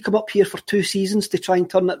up here for 2 seasons to try and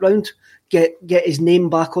turn it round, get his name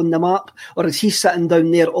back on the map? Or is he sitting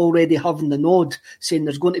down there already having the nod, saying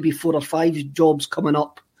there's going to be 4 or 5 jobs coming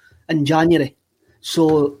up in January?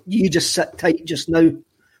 So you just sit tight just now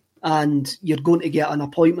and you're going to get an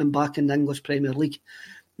appointment back in the English Premier League.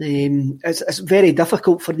 It's very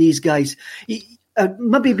difficult for these guys. It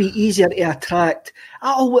maybe be easier to attract.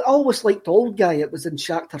 I always liked the old guy. It was in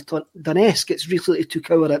Shakhtar Donetsk. It's recently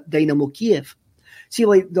took over at Dynamo Kiev. See,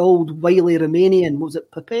 like the old wily Romanian, was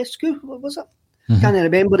it Popescu? What was it? Mm-hmm. Can't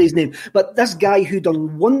remember his name. But this guy who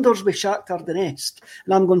done wonders with Shakhtar Donetsk.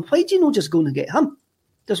 And I'm going, why do you not just go and get him?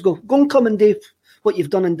 Just go and come and do what you've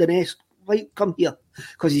done in Donetsk. Why come here?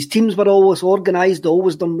 Because his teams were always organised,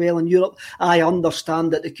 always done well in Europe. I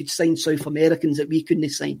understand that they could sign South Americans that we couldn't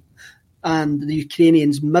sign. And the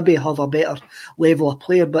Ukrainians maybe have a better level of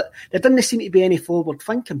player, but there didn't seem to be any forward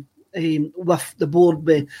thinking with the board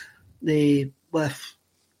with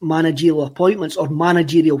managerial appointments or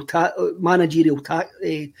managerial targets.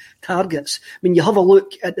 I mean, you have a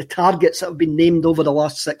look at the targets that have been named over the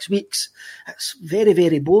last 6 weeks. It's very,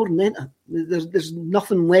 very boring, isn't it? There's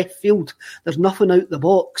nothing left field. There's nothing out the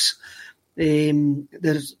box.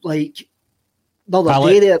 There's like the other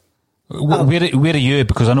day there. Where are you?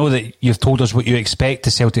 Because I know that you've told us what you expect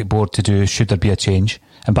the Celtic board to do should there be a change.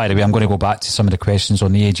 And by the way, I'm going to go back to some of the questions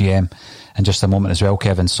on the AGM in just a moment as well,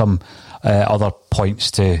 Kevin. Some other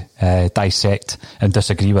points to dissect and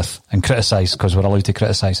disagree with and criticise, because we're allowed to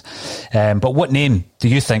criticise. But what name do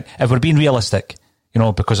you think, if we're being realistic,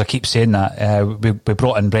 because I keep saying that, we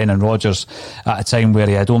brought in Brendan Rodgers at a time where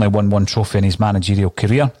he had only won 1 trophy in his managerial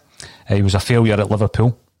career. He was a failure at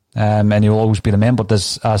Liverpool. And he'll always be remembered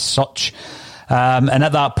as such. And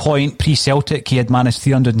at that point, pre-Celtic, he had managed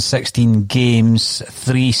 316 games,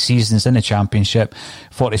 3 seasons in the Championship,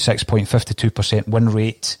 46.52% win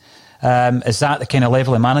rate. Is that the kind of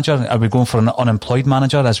level of manager? Are we going for an unemployed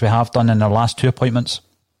manager, as we have done in our last 2 appointments?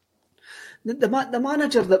 The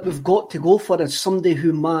manager that we've got to go for is somebody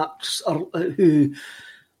who marks or who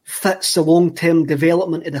fits the long-term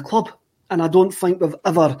development of the club. And I don't think we've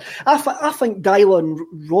ever... I think Dylan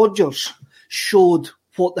and Rodgers showed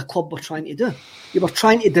what the club were trying to do. They were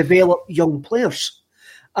trying to develop young players.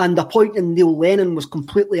 And appointing Neil Lennon was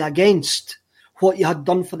completely against what you had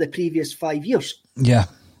done for the previous 5 years. Yeah.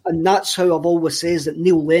 And that's how I've always said that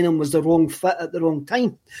Neil Lennon was the wrong fit at the wrong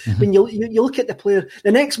time. Mm-hmm. When you look at the player,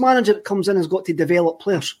 the next manager that comes in has got to develop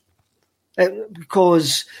players.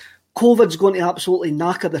 Because COVID's going to absolutely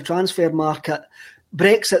knacker the transfer market.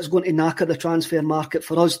 Brexit's going to knacker the transfer market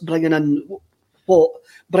for us, bringing in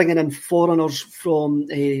foreigners from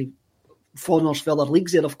foreigners for other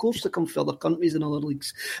leagues there. Of course, they come from other countries and other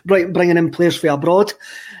leagues. Bringing in players from abroad.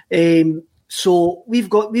 So we've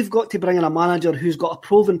got to bring in a manager who's got a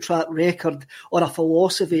proven track record or a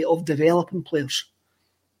philosophy of developing players.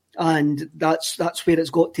 And that's where it's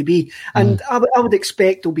got to be. And I would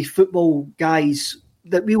expect there'll be football guys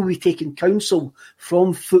that we will be taking counsel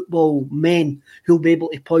from football men who'll be able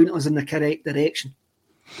to point us in the correct direction.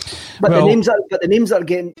 But the names that are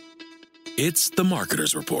getting... It's the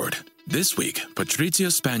Marketer's Report. This week, Patrizia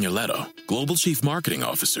Spagnoletto, Global Chief Marketing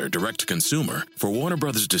Officer, Direct-to-Consumer for Warner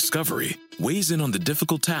Brothers Discovery, weighs in on the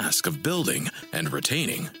difficult task of building and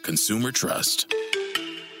retaining consumer trust.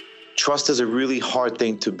 Trust is a really hard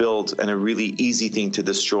thing to build and a really easy thing to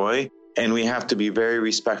destroy, and we have to be very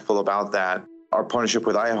respectful about that. Our partnership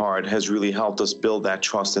with iHeart has really helped us build that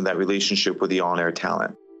trust and that relationship with the on-air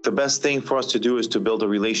talent. The best thing for us to do is to build a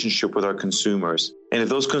relationship with our consumers. And if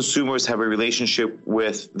those consumers have a relationship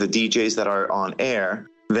with the DJs that are on air,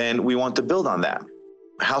 then we want to build on that.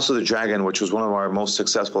 House of the Dragon, which was one of our most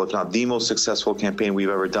successful, if not the most successful campaign we've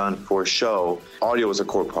ever done for a show, audio was a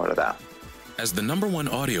core part of that. As the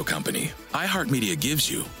 #1 audio company, iHeartMedia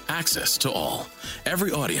gives you access to all.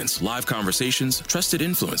 Every audience, live conversations, trusted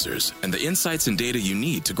influencers, and the insights and data you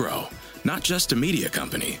need to grow. Not just a media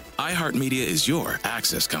company, iHeartMedia is your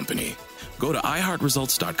access company. Go to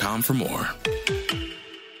iHeartResults.com for more.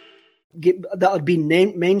 That are being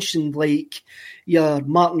mentioned, like your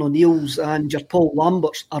Martin O'Neill's and your Paul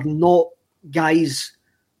Lamberts, are not guys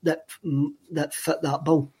that fit that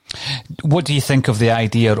bill. What do you think of the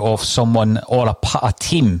idea of someone or a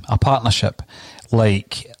team, a partnership,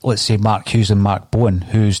 like, let's say, Mark Hughes and Mark Bowen,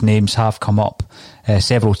 whose names have come up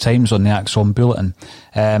several times on the Axon Bulletin?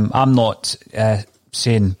 I'm not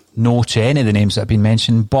saying no to any of the names that have been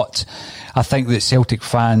mentioned, but I think that Celtic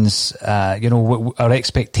fans, our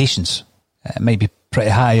expectations might be pretty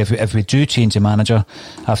high if we do change the manager.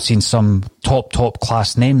 I've seen some top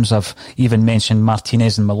class names. I've even mentioned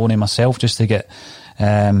Martinez and Maloney myself, just to get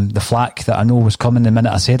the flack that I know was coming the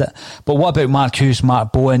minute I said it. But what about Mark Hughes,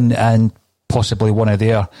 Mark Bowen, and possibly one of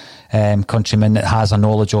their countrymen that has a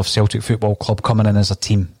knowledge of Celtic Football Club coming in as a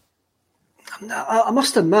team? I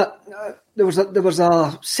must admit, there was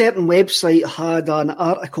a certain website had an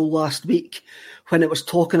article last week when it was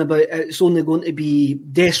talking about it's only going to be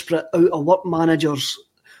desperate out-of-work managers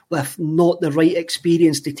with not the right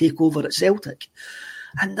experience to take over at Celtic.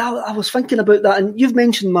 And I was thinking about that, and you've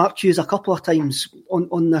mentioned Mark Hughes a couple of times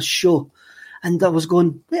on this show, and I was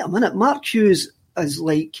going, wait a minute, Mark Hughes is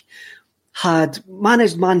had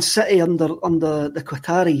managed Man City under the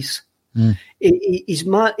Qataris.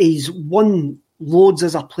 He's won loads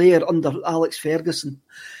as a player under Alex Ferguson.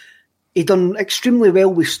 He done extremely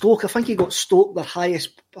well with Stoke. I think he got Stoke their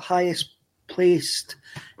highest placed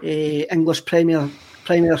English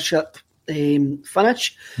Premiership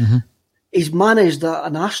finish. Mm-hmm. He's managed a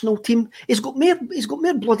national team. He's got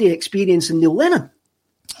more bloody experience than Neil Lennon.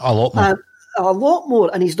 A lot more.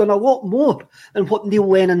 And he's done a lot more than what Neil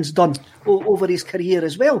Lennon's done over his career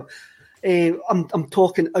as well. I'm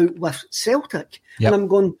talking out with Celtic, and I'm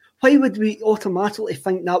going, why would we automatically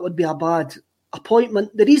think that would be a bad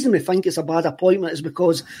appointment? The reason we think it's a bad appointment is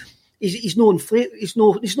because he's no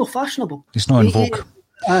fashionable. He's not in vogue.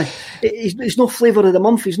 He's no flavour of the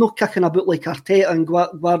month. He's not kicking about like Arteta and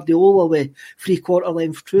Guardiola with 3/4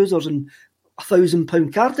 length trousers and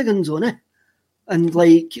 £1,000 cardigans on it, and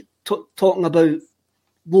talking about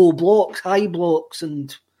low blocks, high blocks,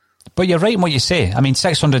 and. But you're right in what you say. I mean,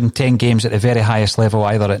 610 games at the very highest level,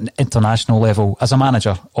 either at an international level as a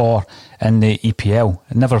manager or in the EPL.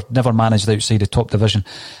 Never managed outside the top division.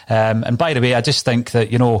 And by the way, I just think that,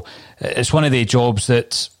 it's one of the jobs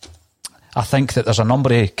that I think that there's a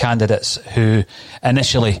number of candidates who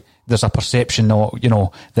initially there's a perception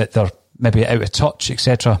that they're maybe out of touch,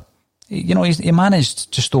 etc. He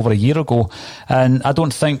managed just over a year ago, and I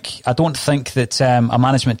don't think that a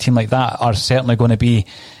management team like that are certainly going to be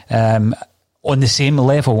on the same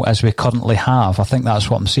level as we currently have. I think that's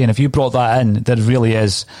what I'm saying. If you brought that in, there really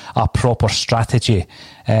is a proper strategy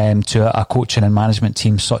to a coaching and management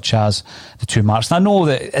team such as the two Marks. And I know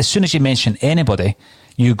that as soon as you mention anybody,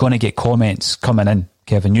 you're going to get comments coming in.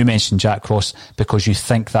 Kevin, you mentioned Jack Ross because you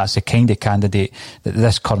think that's the kind of candidate that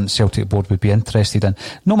this current Celtic board would be interested in.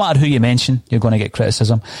 No matter who you mention, you're going to get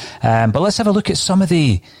criticism. But let's have a look at some of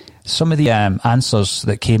the answers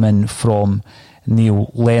that came in from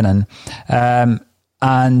Neil Lennon.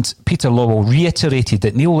 And Peter Lowell reiterated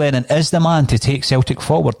that Neil Lennon is the man to take Celtic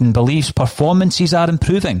forward and believes performances are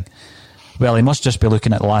improving. Well, he must just be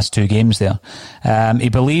looking at the last two games there. He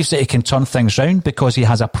believes that he can turn things round because he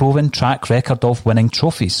has a proven track record of winning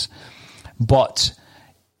trophies. But,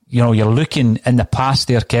 you're looking in the past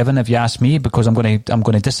there, Kevin, if you ask me, because I'm going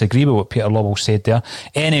to disagree with what Peter Lowell said there.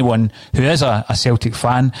 Anyone who is a Celtic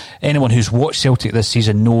fan, anyone who's watched Celtic this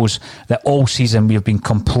season knows that all season we've been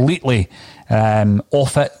completely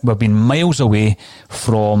off it. We've been miles away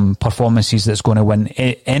from performances that's going to win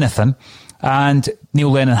anything. And Neil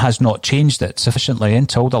Lennon has not changed it sufficiently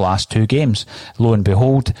until the last two games. Lo and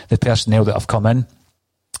behold, the personnel that have come in,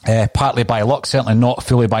 partly by luck, certainly not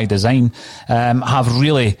fully by design, have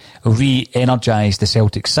really re-energised the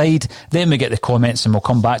Celtic side. Then we get the comments, and we'll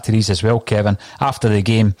come back to these as well, Kevin, after the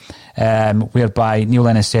game, whereby Neil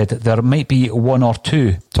Lennon said that there might be one or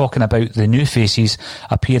two talking about the new faces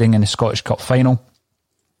appearing in the Scottish Cup final.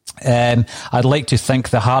 I'd like to think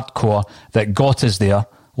the hardcore that got us there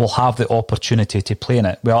will have the opportunity to play in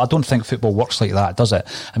it. Well, I don't think football works like that, does it?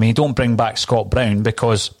 I mean, you don't bring back Scott Brown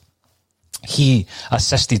because he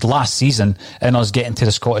assisted last season in us getting to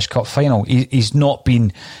the Scottish Cup final. He's not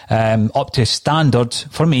been up to standard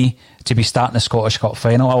for me to be starting the Scottish Cup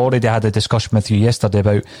final. I already had a discussion with you yesterday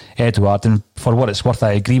about Edouard, and for what it's worth,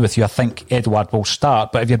 I agree with you. I think Edouard will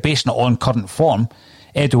start, but if you're basing it on current form,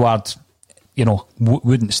 Edouard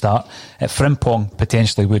wouldn't start. Frimpong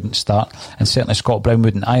potentially wouldn't start, and certainly Scott Brown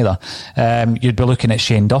wouldn't either. You'd be looking at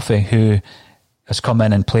Shane Duffy, who has come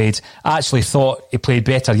in and played. I actually thought he played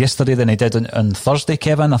better yesterday than he did on Thursday,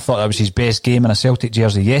 Kevin. I thought that was his best game in a Celtic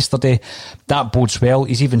jersey yesterday. That bodes well.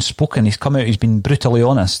 He's even spoken. He's come out. He's been brutally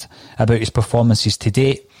honest about his performances to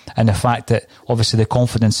date. and the fact that obviously the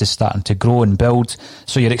confidence is starting to grow and build.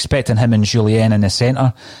 So you're expecting him and Julien in the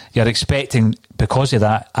centre. You're expecting, because of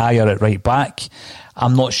that, Ayer at right back.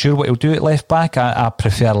 I'm not sure what he'll do at left back. I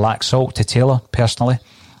prefer Laxalt to Taylor, personally.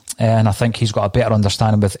 And I think he's got a better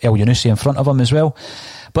understanding with El Yunusi in front of him as well.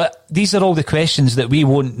 But these are all the questions that we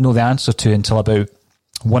won't know the answer to until about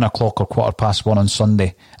 1 o'clock or 1:15 on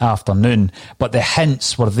Sunday afternoon. But the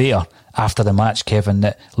hints were there after the match, Kevin,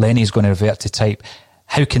 that Lenny's going to revert to type.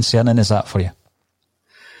 How concerning is that for you?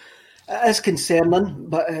 It is concerning,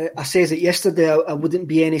 but I says it yesterday, I wouldn't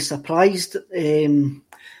be any surprised. We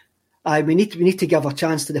need to give a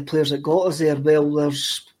chance to the players that got us there. Well,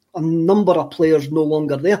 there's a number of players no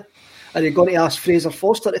longer there. Are they going to ask Fraser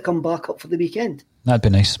Foster to come back up for the weekend? That'd be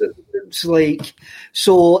nice. It's like,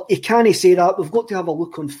 so you can't say that. We've got to have a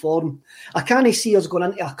look on form. I can't see us going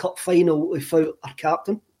into a cup final without our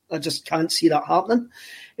captain. I just can't see that happening.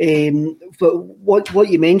 But what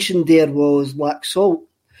you mentioned there was Laxalt.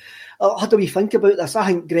 How do we think about this? I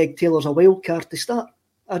think Greg Taylor's a wild card to start.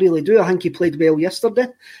 I really do. I think he played well yesterday.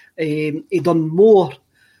 He done more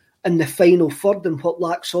in the final third than what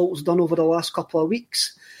Laxalt's done over the last couple of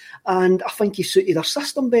weeks. And I think he suited our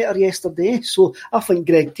system better yesterday. So I think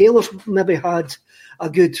Greg Taylor's maybe had a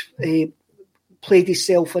good, played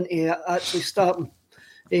himself into actually starting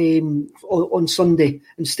on Sunday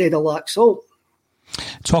instead of Laxalt.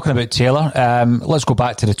 Talking about Taylor, let's go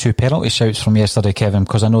back to the 2 penalty shouts from yesterday, Kevin,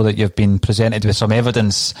 because I know that you've been presented with some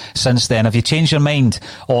evidence since then. Have you changed your mind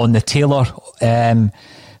on the Taylor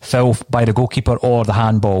foul by the goalkeeper or the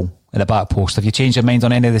handball at the back post? Have you changed your mind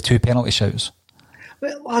on any of the 2 penalty shouts?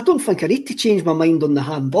 Well, I don't think I need to change my mind on the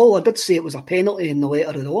handball. I did say it was a penalty in the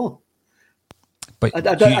letter of the law. But I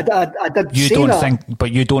did say that.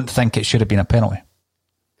 But you don't think it should have been a penalty?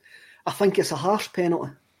 I think it's a harsh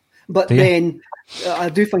penalty. But then I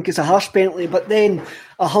do think it's a harsh penalty. But then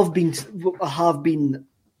I have been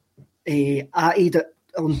added it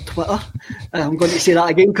on Twitter. I'm going to say that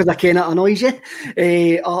again because I can it annoys you.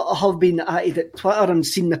 I have been added at Twitter and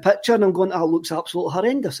seen the picture, and I'm going, it looks absolutely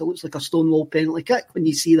horrendous. It looks like a Stonewall penalty kick when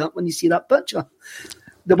you see that picture.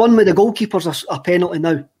 The one with the goalkeeper's a penalty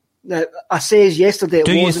now. I says yesterday.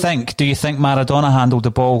 Do you think Maradona handled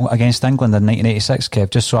the ball against England in 1986, Kev?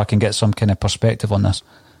 Just so I can get some kind of perspective on this.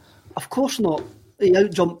 Of course not. He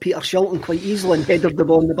outjumped Peter Shilton quite easily and headed the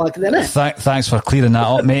ball in the back of the net. Thanks for clearing that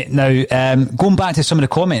up, mate. Now, going back to some of the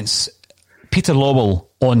comments, Peter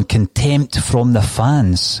Lowell on contempt from the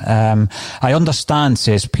fans. I understand,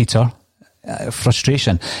 says Peter,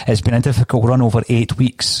 frustration. It's been a difficult run over 8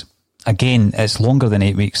 weeks. Again, it's longer than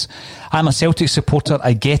 8 weeks. I'm a Celtic supporter.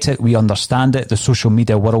 I get it. We understand it. The social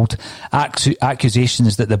media world.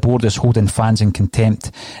 Accusations that the board is holding fans in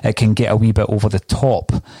contempt. It can get a wee bit over the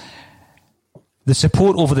top. The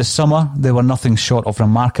support over the summer, they were nothing short of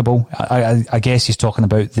remarkable. I guess he's talking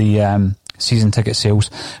about the season ticket sales.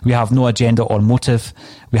 We have no agenda or motive.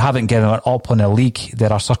 We haven't given up on the league.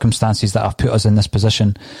 There are circumstances that have put us in this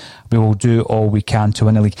position. We will do all we can to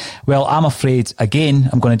win the league. Well, I'm afraid, again,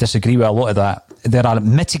 I'm going to disagree with a lot of that. There are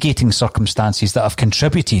mitigating circumstances that have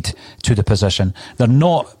contributed to the position. They're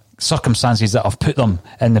not circumstances that have put them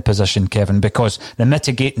in the position, Kevin, because the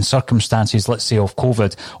mitigating circumstances, let's say, of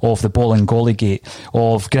COVID, of the ball and goalie gate,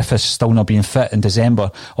 of Griffiths still not being fit in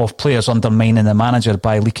December, of players undermining the manager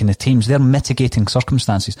by leaking the teams, they're mitigating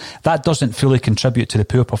circumstances. That doesn't fully contribute to the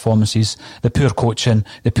poor performances, the poor coaching,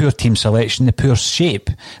 the poor team selection, the poor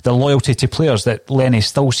shape, the loyalty to players that Lenny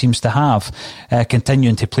still seems to have,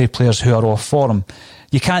 continuing to play players who are off form.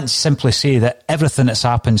 You can't simply say that everything that's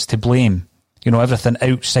happened is to blame. Everything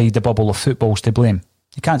outside the bubble of football is to blame.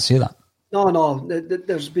 You can't say that. No.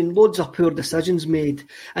 There's been loads of poor decisions made.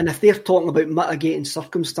 And if they're talking about mitigating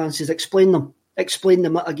circumstances, explain them. Explain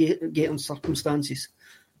the mitigating circumstances.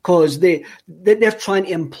 Because they're trying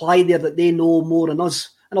to imply there that they know more than us.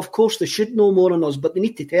 And of course they should know more than us, but they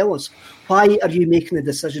need to tell us, why are you making the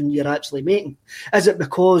decision you're actually making? Is it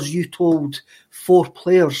because you told 4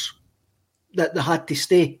 players that they had to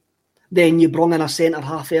stay? Then you bring in a centre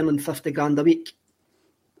half earning $50,000 a week,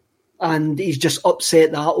 and he's just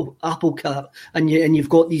upset the apple cart, and you've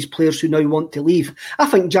got these players who now want to leave. I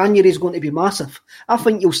think January is going to be massive. I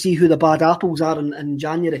think you'll see who the bad apples are in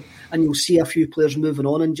January, and you'll see a few players moving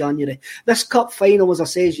on in January. This cup final, as I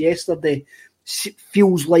said yesterday,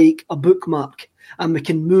 feels like a bookmark, and we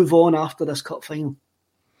can move on after this cup final.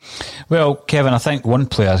 Well, Kevin, I think one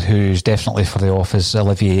player who's definitely for the off is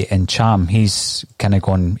Olivier Ntcham. He's kind of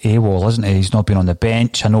gone AWOL, isn't he? He's not been on the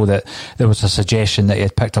bench. I know that there was a suggestion that he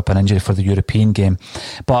had picked up an injury for the European game.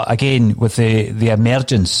 But again, with the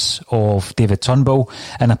emergence of David Turnbull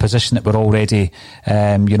in a position that we're already,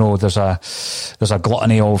 there's a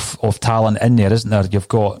gluttony of talent in there, isn't there? You've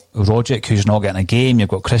got Rogic, who's not getting a game. You've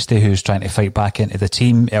got Christie, who's trying to fight back into the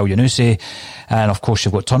team, El Yunusi, and of course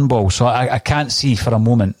you've got Turnbull. So I can't see for a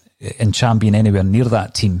moment Ntcham being anywhere near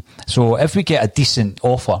that team. So if we get a decent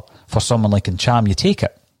offer for someone like Ntcham, you take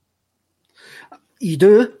it. You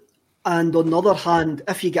do. And on the other hand,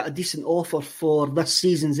 if you get a decent offer for this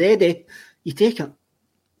season's Eddie, you take it.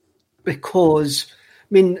 Because, I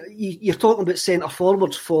mean, you're talking about centre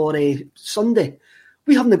forwards for Sunday.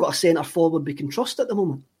 We haven't got a centre forward we can trust at the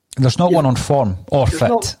moment. There's not one on form or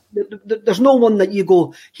fit. There's no one that you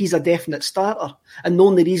go, he's a definite starter. And the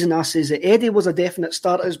only reason I say that Eddie was a definite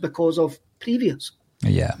starter is because of previous.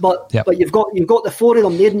 Yeah. But you've got the four of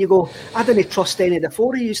them there, and you go, I didn't trust any of the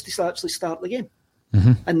four who used to actually start the game.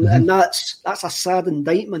 Mm-hmm. And that's a sad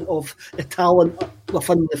indictment of the talent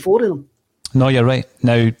within the four of them. No, you're right.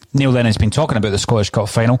 Now, Neil Lennon's been talking about the Scottish Cup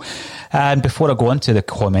final. And before I go into the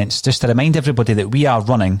comments, just to remind everybody that we are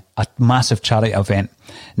running a massive charity event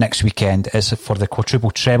next weekend. It's for the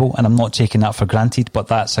Quadruple Treble, and I'm not taking that for granted, but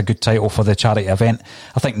that's a good title for the charity event.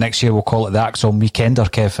 I think next year we'll call it the Axel Weekender,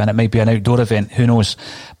 Kev, and it might be an outdoor event, who knows.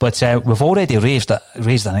 But we've already raised an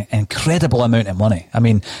incredible amount of money. I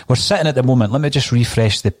mean, we're sitting at the moment, let me just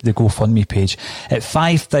refresh the GoFundMe page, at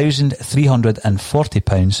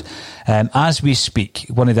 £5,340. As we speak,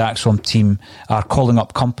 one of the Axel team are calling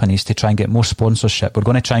up companies to try and get more sponsorship. We're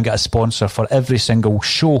going to try and get a sponsor for every single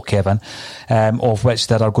show, Kevin, of which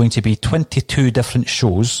there are going to be 22 different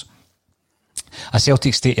shows. A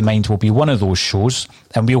Celtic State of Mind will be one of those shows,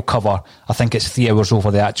 and we'll cover, I think it's 3 hours over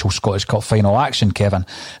the actual Scottish Cup final action, Kevin.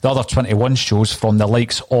 The other 21 shows from the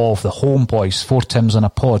likes of the Homeboys, Four Tims in a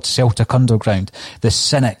Pod, Celtic Underground, The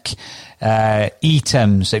Cynic,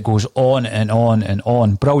 E-Tims, it goes on and on and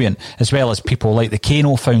on. Brilliant. As well as people like the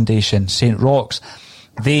Kano Foundation, St. Rocks.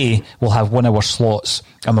 They will have 1 hour slots,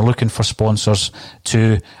 and we're looking for sponsors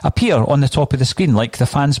to appear on the top of the screen, like the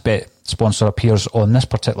FansBet sponsor appears on this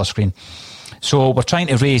particular screen. So we're trying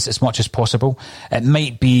to raise as much as possible. It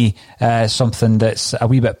might be something that's a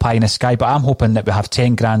wee bit pie in the sky, but I'm hoping that we have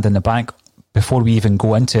 10 grand in the bank before we even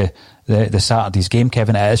go into the Saturday's game,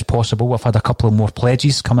 Kevin. It is possible. We've had a couple of more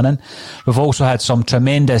pledges coming in. We've also had some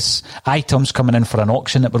tremendous items coming in for an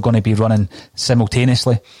auction that we're going to be running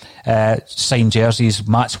simultaneously. Signed jerseys,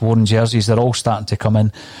 match-worn jerseys, they're all starting to come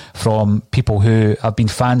in from people who have been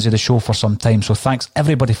fans of the show for some time. So thanks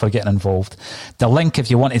everybody for getting involved. The link,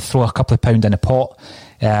 if you want to throw a couple of pound in a pot,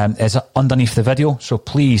 is underneath the video, so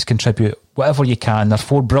please contribute whatever you can. There are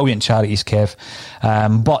 4 brilliant charities, Kev,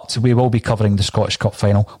 but we will be covering the Scottish Cup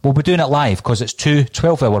final. We'll be doing it live because it's 2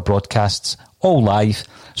 12-hour broadcasts, all live,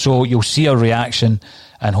 so you'll see our reaction,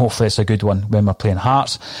 and hopefully it's a good one when we're playing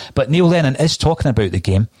Hearts. But Neil Lennon is talking about the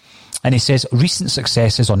game, and he says recent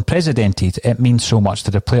success is unprecedented. It means so much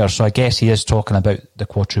to the players. So I guess he is talking about the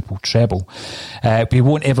Quadruple Treble. We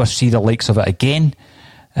won't ever see the likes of it again.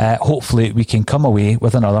 Hopefully we can come away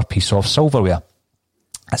with another piece of silverware.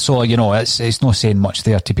 So, it's no saying much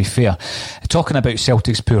there, to be fair. Talking about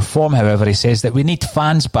Celtic's poor form, however, he says that we need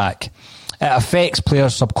fans back. It affects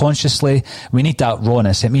players subconsciously. We need that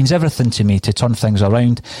rawness. It means everything to me to turn things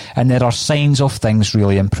around, and there are signs of things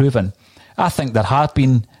really improving. I think there have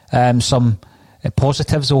been some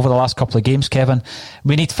positives over the last couple of games, Kevin.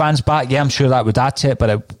 We need fans back. Yeah, I'm sure that would add to it, but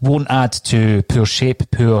it won't add to poor shape,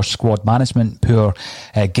 poor squad management, poor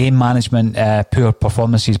game management, poor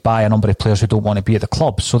performances by a number of players who don't want to be at the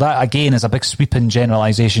club. So that, again, is a big sweeping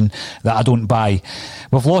generalisation that I don't buy.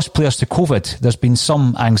 We've lost players to COVID. There's been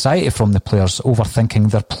some anxiety from the players overthinking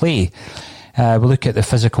their play. We look at the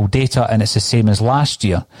physical data and it's the same as last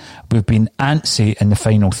year. We've been antsy in the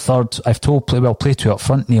final third. I've told play 2 up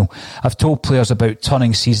front, Neil. I've told players about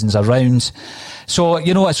turning seasons around. So,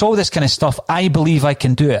 it's all this kind of stuff. I believe I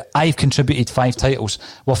can do it. I've contributed 5 titles.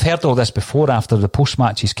 We've heard all this before after the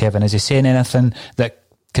post-matches, Kevin. Is he saying anything that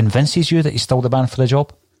convinces you that he's still the man for the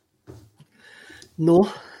job?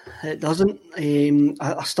 No, it doesn't.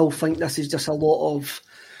 I still think this is just a lot of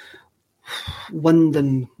wind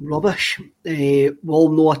and rubbish. We all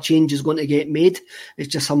know a change is going to get made. It's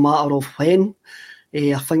just a matter of when.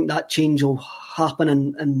 I think that change will happen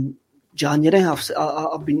in January. I've said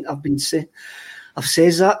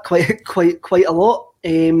that quite a lot.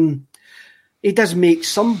 He does make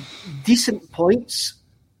some decent points.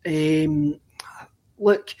 Look,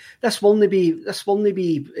 this will only be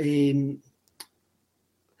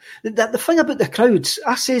the thing about the crowds,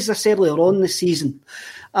 I says this earlier on this season,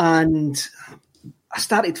 and I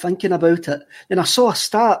started thinking about it, and I saw a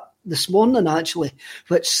stat this morning actually,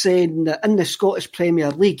 which said that in the Scottish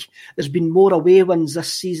Premier League, there's been more away wins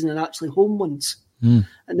this season than actually home wins. And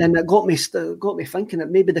then it got me thinking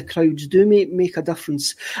that maybe the crowds do make a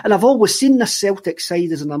difference. And I've always seen the Celtic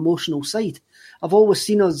side as an emotional side. I've always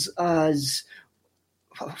seen us as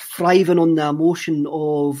thriving on the emotion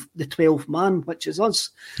of the 12th man, which is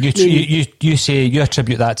us. You say you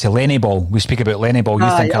attribute that to Lenny Ball. We speak about Lenny Ball.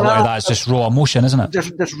 You think a lot of that is just raw emotion, isn't it?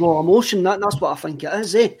 Just raw emotion. That's what I think it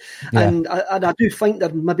is, eh? Yeah. And I do think there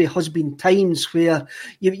maybe has been times where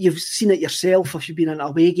you've seen it yourself if you've been in an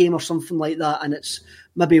away game or something like that, and it's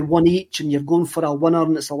maybe one each and you're going for a winner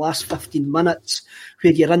and it's the last 15 minutes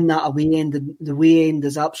where you're in that away end and the away end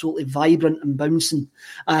is absolutely vibrant and bouncing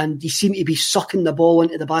and you seem to be sucking the ball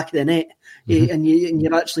into the back of the net and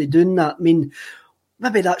you're actually doing that. I mean,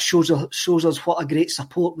 maybe that shows us what a great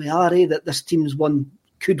support we are, that this team's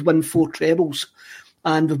could win 4 trebles.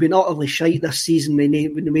 And we've been utterly shite this season with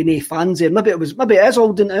no fans there. Maybe it is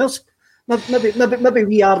all down to us. Maybe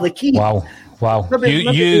we are the key. Wow.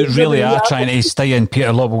 You really are trying to stay in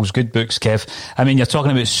Peter Lovell's good books, Kev. I mean, you're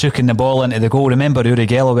talking about soaking the ball into the goal. Remember Uri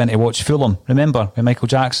Geller went to watch Fulham? Remember with Michael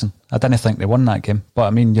Jackson? I didn't think they won that game. But I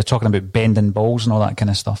mean, you're talking about bending balls and all that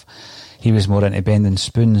kind of stuff. He was more into bending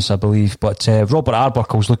spoons, I believe. But Robert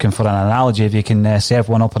Arbuckle's looking for an analogy, if you can serve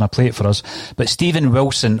one up on a plate for us. But Stephen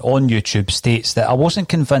Wilson on YouTube states that I wasn't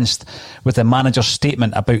convinced with the manager's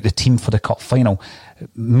statement about the team for the cup final.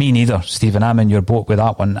 Me neither, Stephen. I'm in your boat with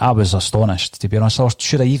that one. I was astonished, to be honest. Or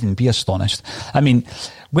should I even be astonished? I mean,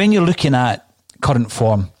 when you're looking at current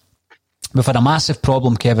form, we've had a massive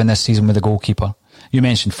problem, Kevin, this season with the goalkeeper. You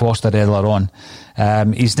mentioned Foster earlier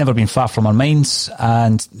on. He's never been far from our minds,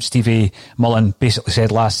 and Stevie Mullen basically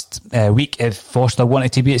said last week if Foster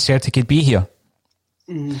wanted to be at Celtic, he'd be here.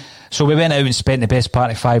 So we went out and spent the best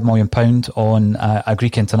part of £5 million on a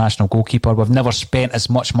Greek international goalkeeper. We've never spent as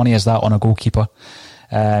much money as that on a goalkeeper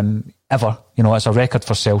ever. You know, it's a record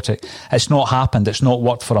for Celtic. It's not happened. It's not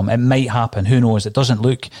worked for him. It might happen. Who knows? It doesn't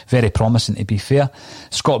look very promising, to be fair.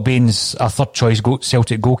 Scott Bain's a third choice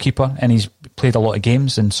Celtic goalkeeper, and he's played a lot of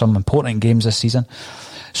games and some important games this season.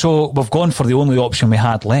 So we've gone for the only option we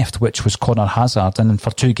had left, which was Connor Hazard, and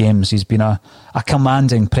for 2 games he's been a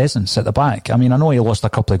commanding presence at the back. I mean, I know he lost a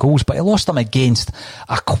couple of goals, but he lost them against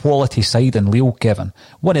a quality side in Lille, Kevin.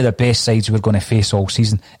 One of the best sides we're going to face all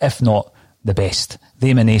season, if not the best.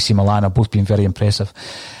 Them and AC Milan have both been very impressive.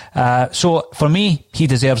 So for me, he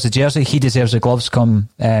deserves the jersey. He deserves the gloves come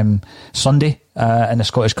Sunday in the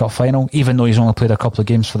Scottish Cup final, even though he's only played a couple of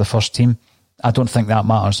games for the first team. I don't think that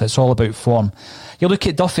matters. It's all about form. You look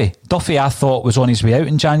at Duffy. Duffy, I thought, was on his way out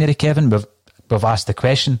in January, Kevin. We've asked the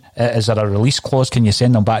question, is there a release clause? Can you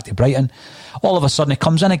send him back to Brighton? All of a sudden, he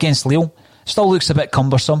comes in against Lille. Still looks a bit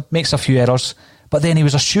cumbersome, makes a few errors. But then he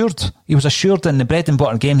was assured. He was assured in the bread and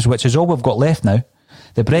butter games, which is all we've got left now.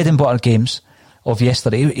 The bread and butter games of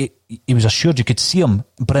yesterday, he was assured. You could see him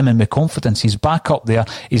brimming with confidence. He's back up there.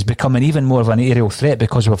 He's becoming even more of an aerial threat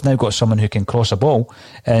because we've now got someone who can cross a ball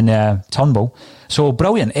in Turnbull. So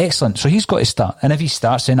brilliant, excellent. So he's got to start. And if he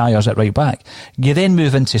starts, then Ayer's at right back. You then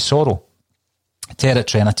move into Sorrow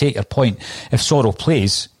territory, and I take your point. If Sorrow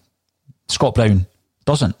plays, Scott Brown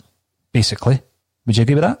doesn't, basically. Would you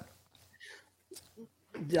agree with that?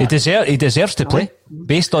 Yeah. He deserves to play.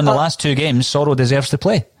 Based on the last 2 games, Sorrow deserves to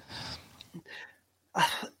play.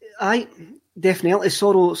 I definitely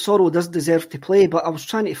Sorrow does deserve to play, but I was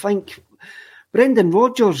trying to think. Brendan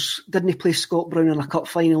Rodgers didn't play Scott Brown in a cup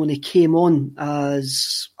final, and he came on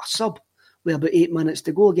as a sub with about 8 minutes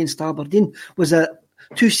to go against Aberdeen. Was it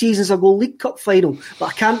 2 seasons ago, League Cup final? But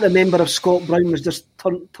I can't remember if Scott Brown was just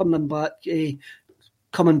turning back,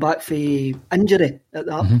 coming back for injury at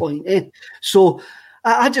that point. So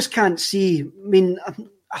I just can't see. I mean,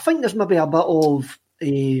 I think there's maybe a bit of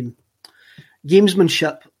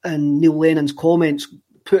gamesmanship in Neil Lennon's comments,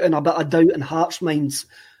 putting a bit of doubt in Hearts' minds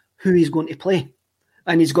who he's going to play.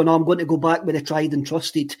 And he's going, I'm going to go back with the tried and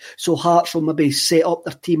trusted. So Hearts will maybe set up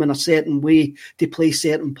their team in a certain way to play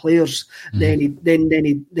certain players. Then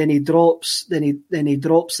he drops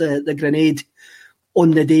the grenade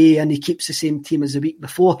on the day, and he keeps the same team as the week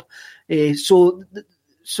before. So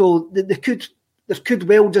there could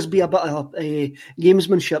well just be a bit of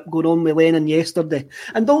gamesmanship going on with Lennon yesterday.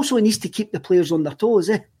 And also he needs to keep the players on their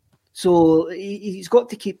toes. So he's got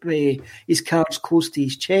to keep his cards close to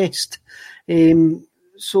his chest.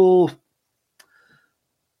 So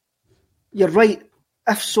you're right.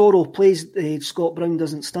 If Sorrow plays, Scott Brown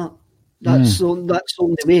doesn't start. That's the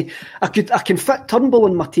only way. I can fit Turnbull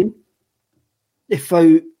on my team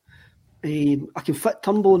without I can fit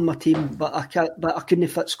Turnbull in my team, but I couldn't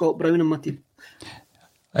fit Scott Brown in my team.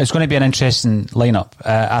 It's going to be an interesting lineup.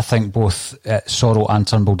 I think both Sorrell and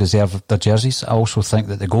Turnbull deserve their jerseys. I also think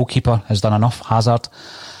that the goalkeeper has done enough, Hazard.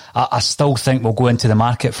 I still think we'll go into the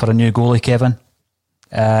market for a new goalie, Kevin.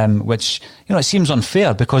 Which, it seems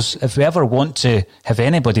unfair, because if we ever want to have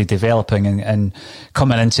anybody developing and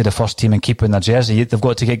coming into the first team and keeping their jersey, they've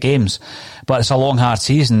got to get games. But it's a long, hard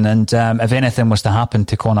season, and if anything was to happen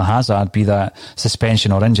to Conor Hazard, be that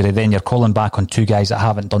suspension or injury, then you're calling back on two guys that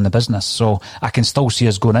haven't done the business. So I can still see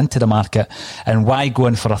us going into the market, and why go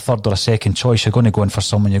in for a third or a second choice? You're going to go in for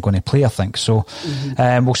someone you're going to play, I think. So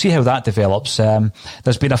we'll see how that develops.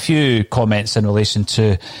 There's been a few comments in relation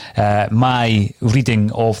to my reading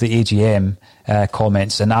of the AGM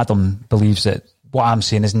comments, and Adam believes that what I'm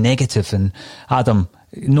saying is negative. And Adam,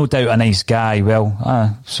 no doubt a nice guy.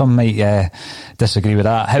 Well, some might disagree with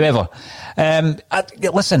that. However,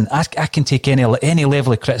 listen, I can take any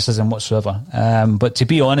level of criticism whatsoever. But to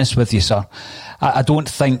be honest with you, sir, I don't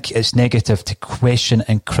think it's negative to question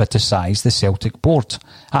and criticise the Celtic board.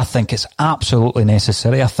 I think it's absolutely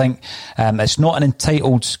necessary. I think it's not an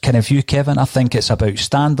entitled kind of view, Kevin. I think it's about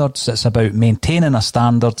standards. It's about maintaining a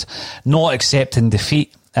standard, not accepting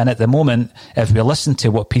defeat. And at the moment, if we listen to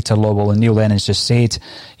what Peter Lawwell and Neil Lennon's just said,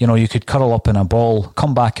 you could curl up in a ball,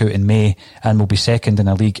 come back out in May, and we'll be second in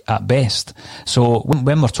the league at best. So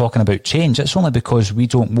when we're talking about change, it's only because we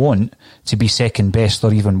don't want to be second best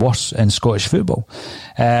or even worse in Scottish football.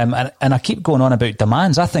 And I keep going on about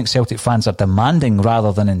demands. I think Celtic fans are demanding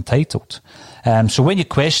rather than entitled. So when you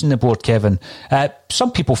question the board, Kevin,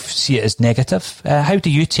 some people see it as negative. How do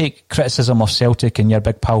you take criticism of Celtic and your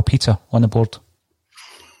big pal Peter on the board?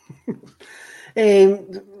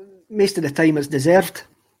 Most of the time it's deserved.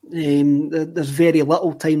 There's very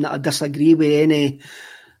little time that I disagree with any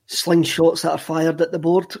slingshots that are fired at the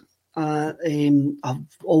board. I've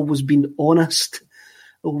always been honest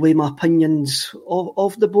with my opinions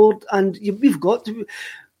of the board, and we've got to.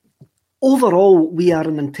 Overall, we are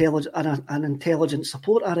an intelligent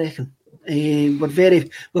support, I reckon. We're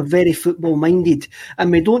very football minded,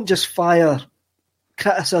 and we don't just fire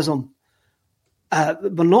criticism.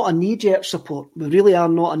 We're not a knee-jerk support. We really are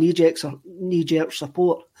not a knee-jerk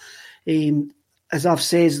support. As I've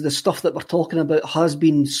said, the stuff that we're talking about has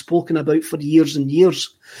been spoken about for years and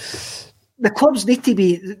years. The clubs need to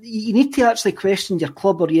be. You need to actually question your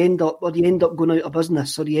club, or you end up going out of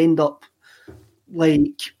business, or you end up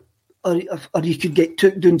or you could get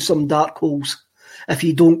took down some dark holes if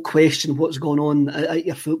you don't question what's going on at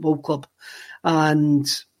your football club. And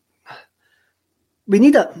we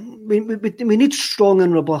need it. We need strong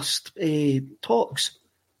and robust talks.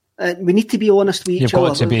 We need to be honest with each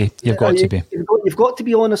other. You've got to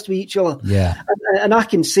be honest with each other. Yeah. And I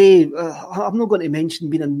can say, I'm not going to mention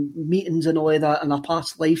being in meetings and all of that in a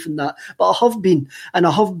past life and that, but I have been. And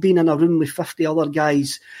I have been in a room with 50 other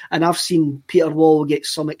guys, and I've seen Peter Wall get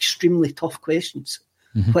some extremely tough questions,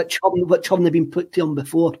 which haven't been put to him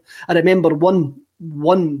before. I remember one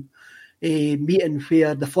meeting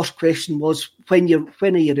where the first question was, when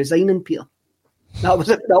are you resigning, Peter? That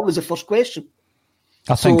was the first question.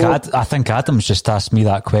 I think Adam's just asked me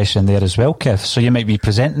that question there as well, Kev. So you might be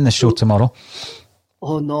presenting the show tomorrow.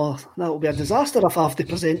 Oh no, that will be a disaster if I have to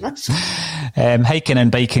present this. Hiking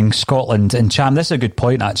and biking Scotland. And Cham, this is a good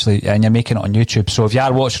point actually, and you're making it on YouTube. So if you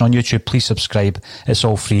are watching on YouTube, please subscribe. It's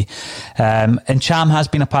all free. And Cham has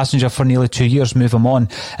been a passenger for nearly 2 years. Move him on.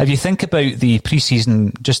 If you think about the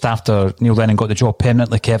pre-season just after Neil Lennon got the job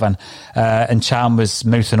permanently, Kevin, and Cham was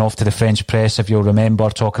mouthing off to the French press, if you'll remember,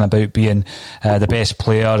 talking about being the best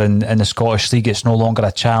player in the Scottish League. It's no longer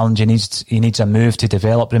a challenge. He needs a move to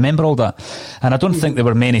develop. Remember all that? And I don't think there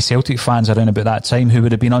were many Celtic fans around about that time who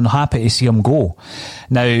would have been unhappy to see him go.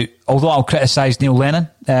 Now, although I'll criticise Neil Lennon,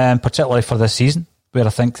 particularly for this season, where I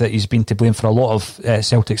think that he's been to blame for a lot of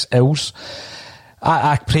Celtic's ills,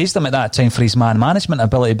 I praised him at that time for his man management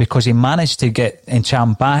ability, because he managed to get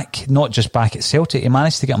Cham back, not just back at Celtic, he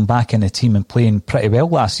managed to get him back in the team and playing pretty well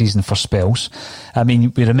last season for spells. I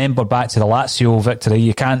mean, we remember back to the Lazio victory.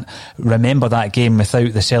 You can't remember that game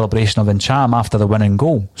without the celebration of Encham after the winning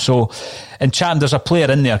goal. So, Encham, there's a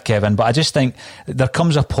player in there, Kevin, but I just think there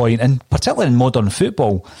comes a point, and particularly in modern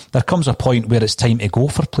football, there comes a point where it's time to go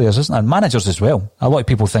for players, isn't there? Managers as well. A lot of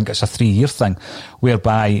people think it's a 3-year thing,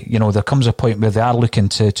 whereby, there comes a point where they are looking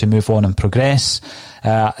to move on and progress,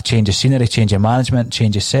 change of scenery, change of management,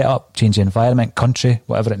 change of setup, change of environment, country,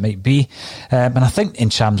 whatever it might be. And I think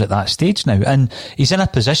Encham's at that stage now, and he's in a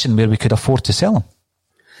position where we could afford to sell him.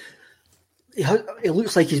 It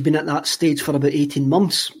looks like he's been at that stage for about 18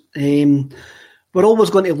 months. we're always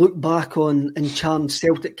going to look back on Ncham's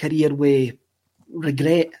Celtic career with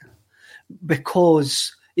regret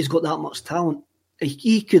because he's got that much talent.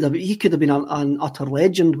 He could have been an utter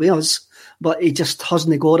legend with us, but he just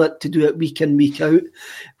hasn't got it to do it week in, week out.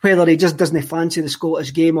 Whether he just doesn't fancy the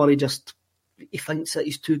Scottish game or he thinks that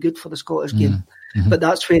he's too good for the Scottish game. Mm-hmm. But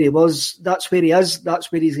that's where he was. That's where he is.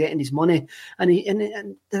 That's where he's getting his money. And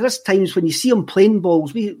there is times when you see him playing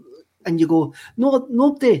balls, and you go, no,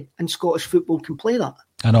 nobody in Scottish football can play that.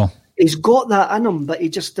 I know. He's got that in him, but he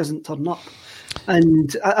just doesn't turn up.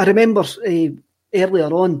 And I remember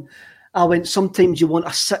earlier on, I went, sometimes you want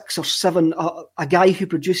a 6 or 7, a guy who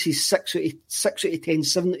produces 6 out of 10,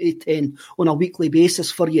 7 out of 10 on a weekly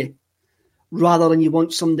basis for you, rather than you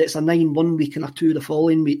want somebody that's a 9 one week and a 2 the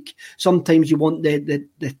following week. Sometimes you want the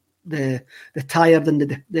tired and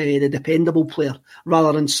the dependable player,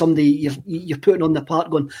 rather than somebody you're putting on the park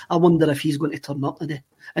going, I wonder if he's going to turn up today.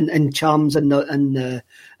 And Ncham's in the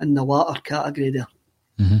latter category there.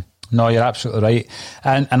 Mm-hmm. No, you're absolutely right.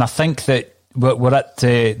 And I think that we're at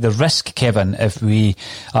the risk, Kevin, if we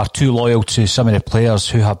are too loyal to some of the players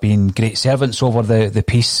who have been great servants over the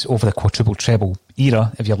piece, over the quadruple treble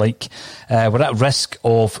era, if you like. We're at risk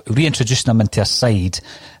of reintroducing them into a side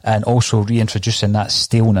and also reintroducing that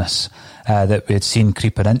staleness that we had seen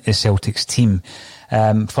creeping into Celtic's team.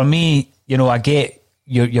 For me, I get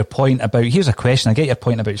your point about... Here's a question. I get your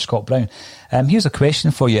point about Scott Brown. Here's a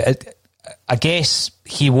question for you. I guess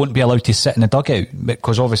he won't be allowed to sit in the dugout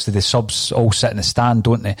because obviously the subs all sit in the stand,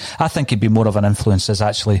 don't they? I think he'd be more of an influence as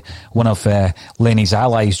actually one of Lenny's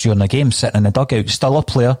allies during the game, sitting in the dugout. Still a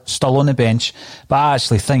player, still on the bench, but I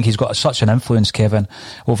actually think he's got such an influence, Kevin,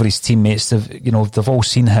 over his teammates. They've all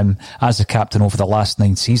seen him as the captain over the last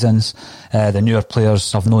 9 seasons. The newer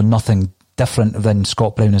players have known nothing different than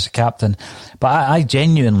Scott Brown as a captain. But I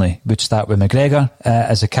genuinely would start with McGregor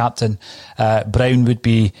as a captain. Brown would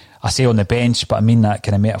be, I say on the bench, but I mean that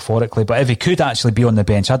kind of metaphorically. But if he could actually be on the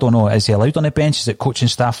bench, I don't know, is he allowed on the bench? Is it coaching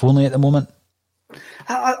staff only at the moment?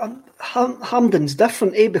 Hampden's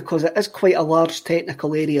different, because it is quite a large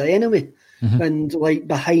technical area anyway. Mm-hmm. And like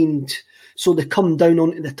behind, so they come down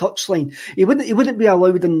onto the touchline. He wouldn't be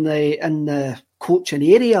allowed in the coaching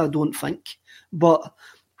area, I don't think. But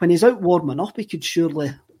when he's out warming up, he could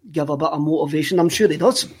surely give a bit of motivation. I'm sure he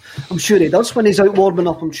does. When he's out warming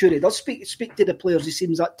up, I'm sure he does speak to the players. He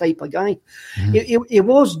seems that type of guy. Mm-hmm. He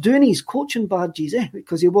was doing his coaching badges,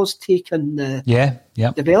 because he was taking the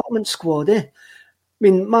development squad. I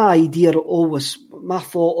mean, my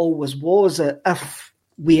thought always was that if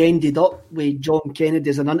we ended up with John Kennedy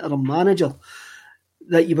as an interim manager,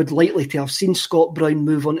 that you would likely to have seen Scott Brown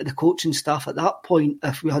move on to the coaching staff at that point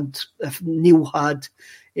if Neil had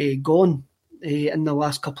gone in the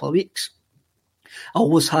last couple of weeks. I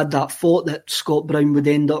always had that thought that Scott Brown would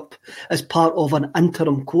end up as part of an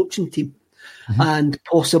interim coaching team, mm-hmm. and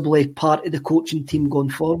possibly part of the coaching team going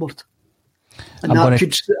forward. And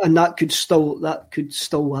that could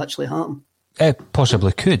still actually happen. It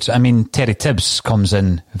possibly could. I mean, Terry Tibbs comes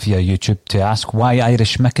in via YouTube to ask why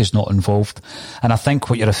Irish Mick is not involved. And I think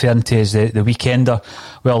what you're referring to is the weekender.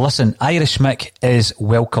 Well, listen, Irish Mick is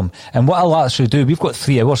welcome. And what I'll actually do, we've got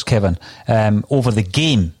 3 hours, Kevin, over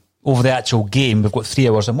the actual game. We've got 3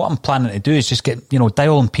 hours. And what I'm planning to do is just get,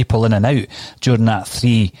 dialing people in and out during that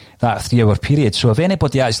 3 hour period. So if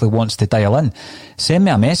anybody actually wants to dial in, send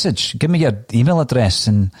me a message, give me your email address,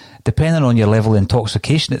 and depending on your level of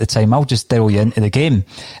intoxication at the time, I'll just dial you into the game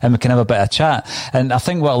and we can have a bit of chat. And I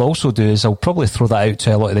think what I'll also do is I'll probably throw that out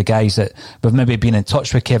to a lot of the guys that we've maybe been in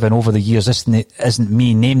touch with, Kevin, over the years. This isn't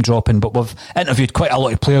me name dropping, but we've interviewed quite a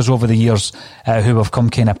lot of players over the years who have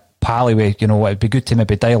come kind of pally with, it'd be good to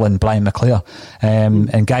maybe dial in Brian McClare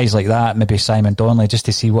and guys like that, maybe Simon Donnelly, just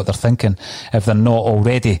to see what they're thinking if they're not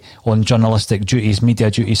already on journalistic duties,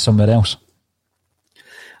 media duties somewhere else.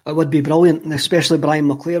 It would be brilliant, and especially Brian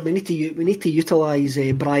McClare. We need to utilise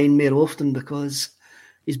Brian more often because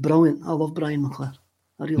he's brilliant. I love Brian McClare.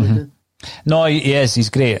 I really do. No, he is. He's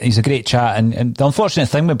great. He's a great chat. And the unfortunate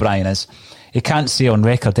thing with Brian is he can't say on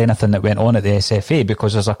record anything that went on at the SFA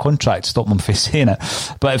because there's a contract stopping him from saying it.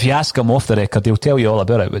 But if you ask him off the record, he'll tell you all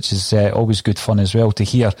about it, which is always good fun as well to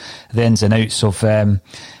hear the ins and outs of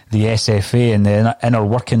the SFA and the inner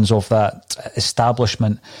workings of that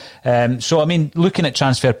establishment. So, I mean, looking at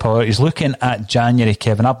transfer priorities, looking at January,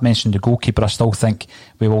 Kevin, I've mentioned the goalkeeper. I still think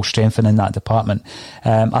we will strengthen in that department.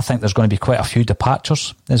 I think there's going to be quite a few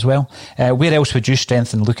departures as well. Where else would you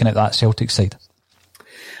strengthen looking at that Celtic side?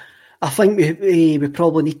 I think we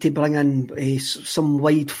probably need to bring in some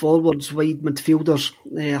wide forwards, wide midfielders.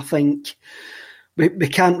 I think we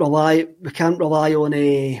can't rely on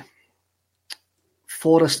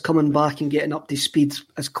Forrest coming back and getting up to speed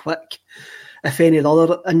as quick. If any of the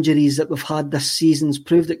other injuries that we've had this season's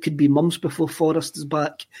proved, it could be months before Forrest is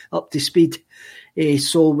back up to speed.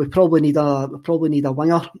 So we probably need a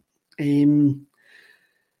winger.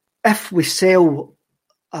 If we sell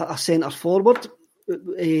a centre forward,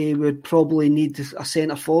 we'd probably need a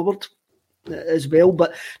centre forward as well.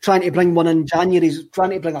 But trying to bring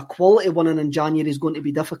a quality one in January is going to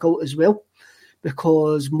be difficult as well,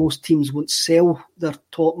 because most teams won't sell their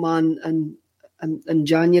top man in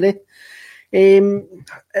January.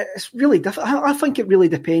 It's really difficult. I think it really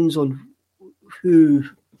depends on who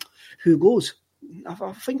goes.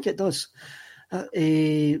 I think it does. I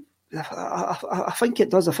think it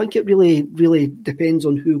does. I think it really, really depends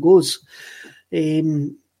on who goes.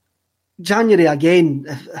 January again.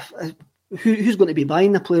 Who's going to be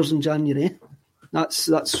buying the players in January? That's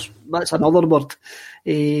another word.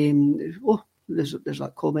 There's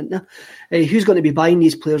that comment there. Who's going to be buying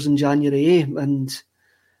these players in January? And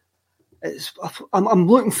I'm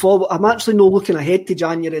looking forward. I'm actually not looking ahead to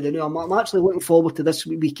January. I'm actually looking forward to this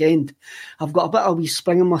weekend. I've got a bit of a wee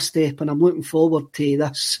spring in my step, and I'm looking forward to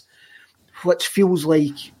this, which feels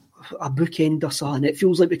like a bookend or something. It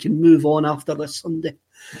feels like we can move on after this Sunday,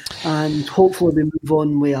 and hopefully we move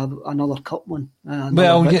on with another cup one.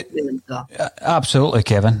 Absolutely,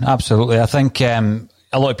 Kevin. Absolutely. I think a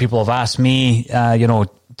lot of people have asked me,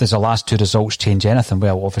 does the last two results change anything?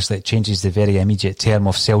 Well, obviously it changes the very immediate term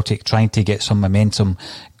of Celtic trying to get some momentum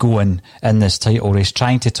going in this title race,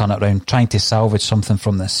 trying to turn it around, trying to salvage something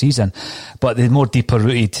from this season. But the more deeper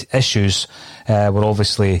rooted issues were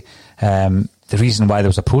obviously the reason why there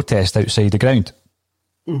was a protest outside the ground.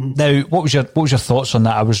 Mm-hmm. Now, what was your thoughts on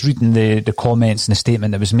that? I was reading the comments and the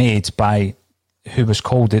statement that was made by who was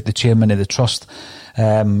called the chairman of the trust.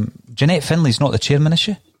 Jeanette Finley's not the chairman, is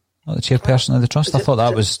she? Not the chairperson of the trust. I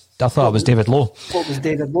thought it was David Lowe. What was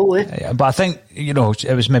David Lowe? Yeah, but I think it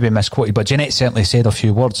was maybe misquoted. But Jeanette certainly said a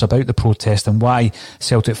few words about the protest and why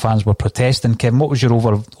Celtic fans were protesting. Kevin, what was your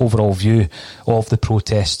overall view of the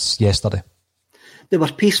protests yesterday? They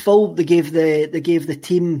were peaceful. They gave the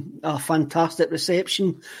team a fantastic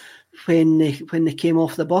reception when they came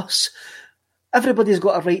off the bus. Everybody's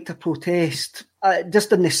got a right to protest. It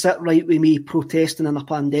just didn't sit right with me protesting in a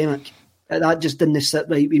pandemic. That just didn't sit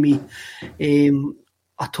right with me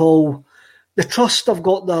at all. The Trust have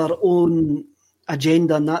got their own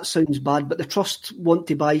agenda, and that sounds bad, but the Trust want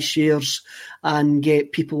to buy shares and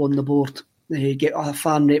get people on the board, get a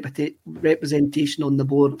fan representation on the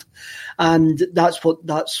board, and that's what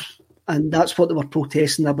they were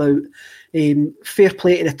protesting about. Fair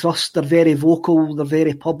play to the Trust. They're very vocal. They're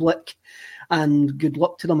very public, and good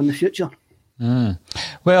luck to them in the future.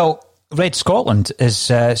 Well, Red Scotland is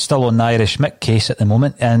still on the Irish Mick case at the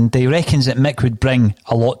moment, and he reckons that Mick would bring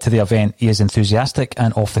a lot to the event. He is enthusiastic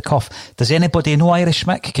and off the cuff. Does anybody know Irish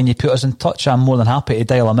Mick? Can you put us in touch? I'm more than happy to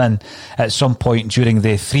dial him in at some point during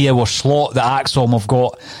the 3-hour slot that Axom have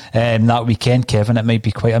got that weekend, Kevin. It might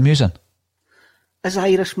be quite amusing. Is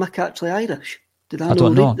Irish Mick actually Irish? I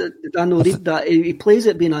don't know. Did I know that? He plays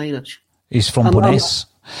it being Irish. He's from Bowness,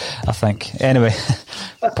 I think. Anyway,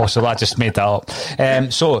 possibly I just made that up.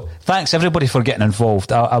 So thanks everybody for getting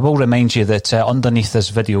involved. I will remind you that underneath this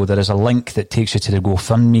video there is a link that takes you to the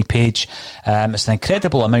GoFundMe page. It's an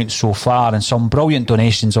incredible amount so far, and some brilliant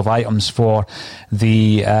donations of items for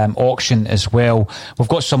the auction as well. We've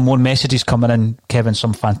got some more messages coming in, Kevin,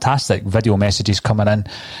 some fantastic video messages coming in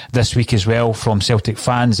this week as well from Celtic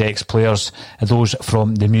fans, ex-players, those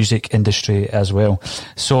from the music industry as well.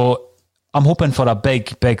 So I'm hoping for a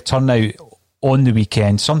big turnout on the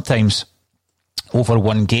weekend. Sometimes over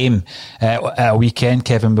one game a weekend,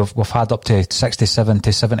 Kevin, we've had up to 67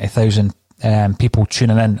 to 70,000 people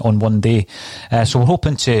tuning in on one day. So we're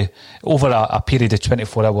hoping to, over a period of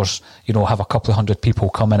 24 hours, have a couple of hundred people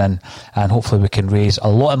coming in, and hopefully we can raise a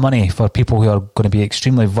lot of money for people who are going to be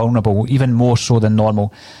extremely vulnerable, even more so than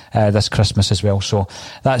normal this Christmas as well. So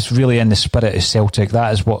that's really in the spirit of Celtic.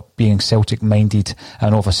 That is what being Celtic minded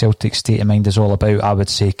and of a Celtic state of mind is all about, I would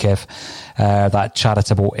say, Kev, that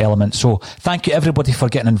charitable element. So thank you everybody for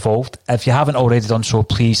getting involved. If you haven't already done so,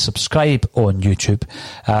 please subscribe on YouTube.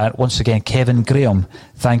 Once again, Kevin Graham,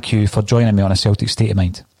 thank you for joining me on A Celtic State of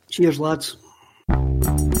Mind. Cheers, lads.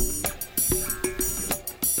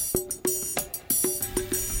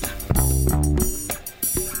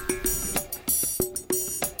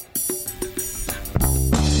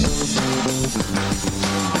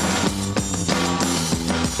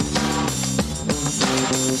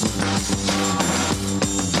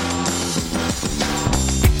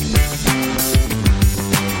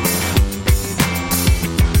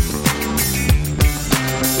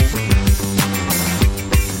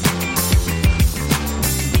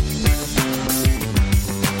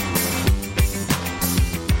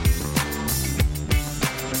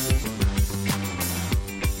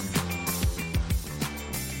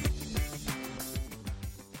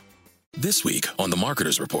 This week on The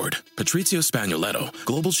Marketer's Report, Patrizio Spagnoletto,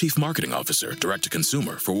 Global Chief Marketing Officer,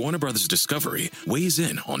 Direct-to-Consumer for Warner Brothers Discovery, weighs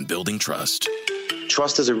in on building trust.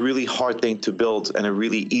 Trust is a really hard thing to build and a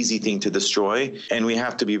really easy thing to destroy, and we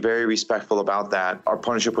have to be very respectful about that. Our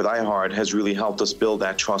partnership with iHeart has really helped us build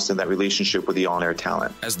that trust and that relationship with the on-air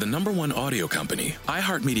talent. As the #1 audio company,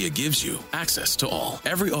 iHeartMedia gives you access to all.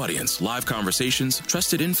 Every audience, live conversations,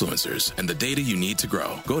 trusted influencers, and the data you need to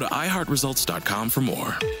grow. Go to iHeartResults.com for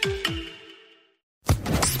more.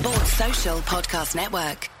 Sports Social Podcast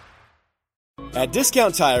Network. At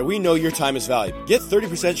Discount Tire, we know your time is valuable. Get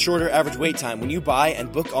 30% shorter average wait time when you buy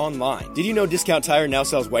and book online. Did you know Discount Tire now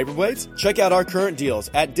sells wiper blades? Check out our current deals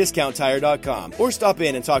at discounttire.com or stop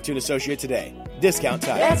in and talk to an associate today. Discount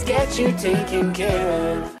Tire. Let's get you taken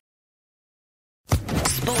care of.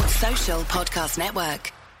 Sports Social Podcast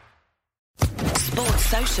Network. Sports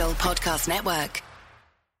Social Podcast Network.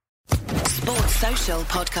 Sports Social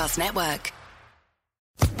Podcast Network.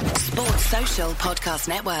 Sports Social Podcast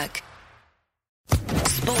Network.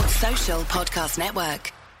 Sports Social Podcast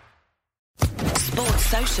Network. Sports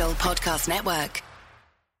Social Podcast Network.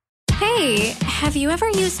 Hey, have you ever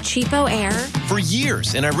used Cheapo Air? For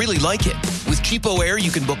years, and I really like it. With Cheapo Air,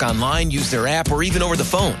 you can book online, use their app, or even over the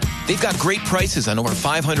phone. They've got great prices on over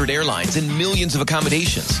 500 airlines and millions of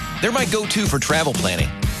accommodations. They're my go-to for travel planning.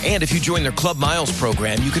 And if you join their Club Miles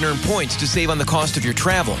program, you can earn points to save on the cost of your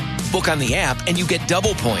travel. Book on the app, and you get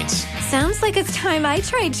double points. Sounds like it's time I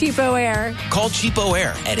tried Cheapo Air. Call Cheapo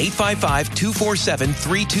Air at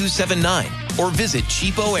 855-247-3279 or visit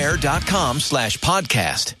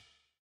cheapoair.com/podcast.